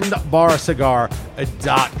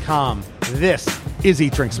 BlendBarCigar.com. This is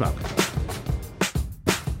Eat, Drink, Smoke.